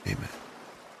 amen.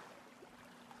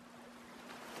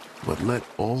 But let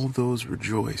all those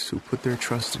rejoice who put their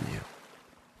trust in you.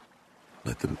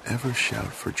 Let them ever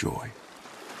shout for joy,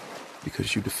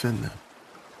 because you defend them.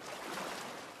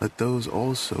 Let those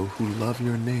also who love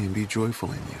your name be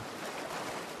joyful in you.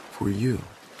 For you,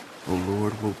 O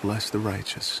Lord, will bless the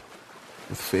righteous.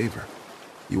 With favor,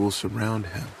 you will surround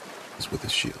him as with a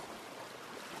shield.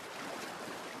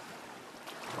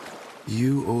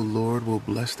 You, O Lord, will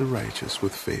bless the righteous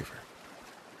with favor.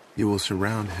 You will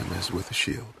surround him as with a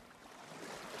shield.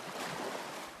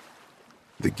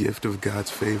 The gift of God's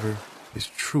favor is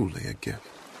truly a gift,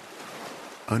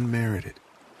 unmerited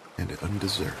and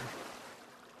undeserved.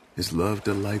 His love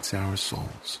delights our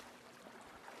souls,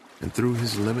 and through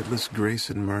his limitless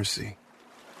grace and mercy,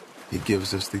 he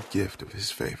gives us the gift of his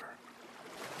favor.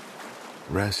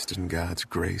 Rest in God's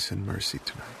grace and mercy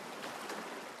tonight.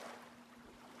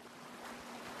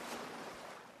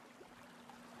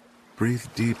 Breathe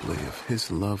deeply of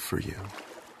his love for you.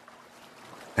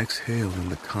 Exhale in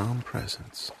the calm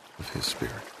presence of his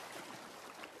Spirit.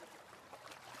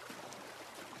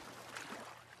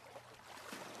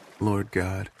 Lord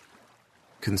God,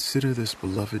 consider this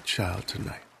beloved child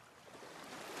tonight.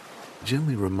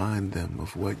 Gently remind them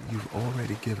of what you've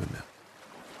already given them.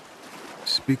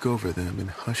 Speak over them in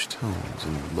hushed tones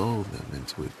and lull them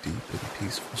into a deep and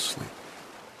peaceful sleep.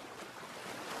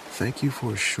 Thank you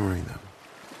for assuring them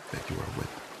that you are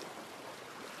with them.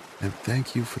 And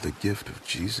thank you for the gift of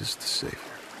Jesus the Savior.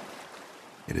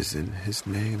 It is in his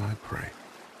name I pray.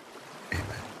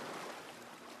 Amen.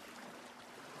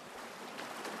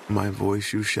 My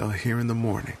voice you shall hear in the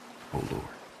morning, O Lord.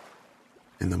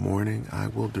 In the morning I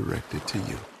will direct it to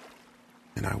you,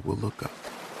 and I will look up.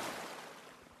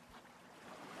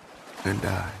 And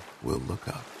I will look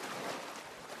up.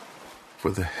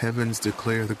 For the heavens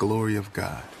declare the glory of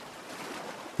God.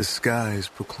 The skies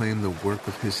proclaim the work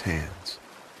of his hands.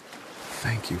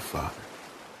 Thank you, Father.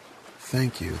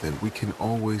 Thank you that we can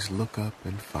always look up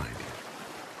and find you.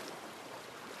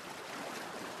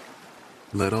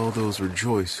 Let all those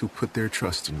rejoice who put their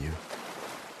trust in you.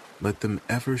 Let them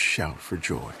ever shout for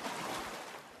joy,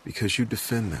 because you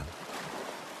defend them.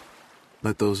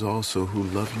 Let those also who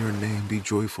love your name be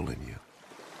joyful in you.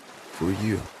 For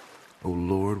you, O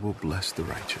Lord, will bless the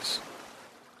righteous.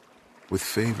 With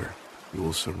favor, you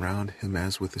will surround him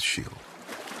as with a shield.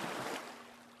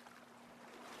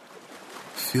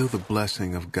 Feel the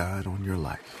blessing of God on your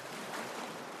life.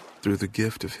 Through the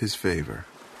gift of his favor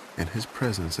and his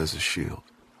presence as a shield,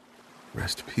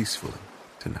 rest peacefully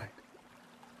tonight.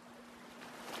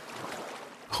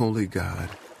 Holy God,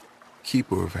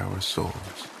 keeper of our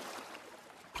souls,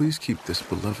 please keep this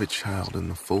beloved child in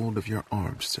the fold of your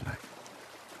arms tonight,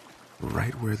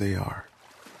 right where they are.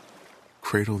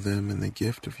 Cradle them in the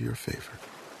gift of your favor.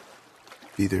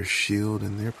 Be their shield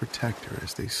and their protector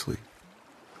as they sleep.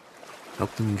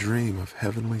 Help them dream of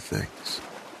heavenly things,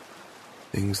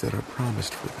 things that are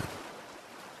promised for them.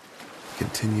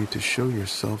 Continue to show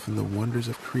yourself in the wonders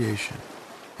of creation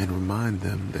and remind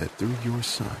them that through your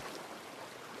Son,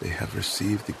 they have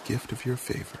received the gift of your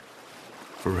favor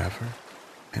forever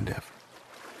and ever.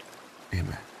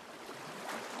 Amen.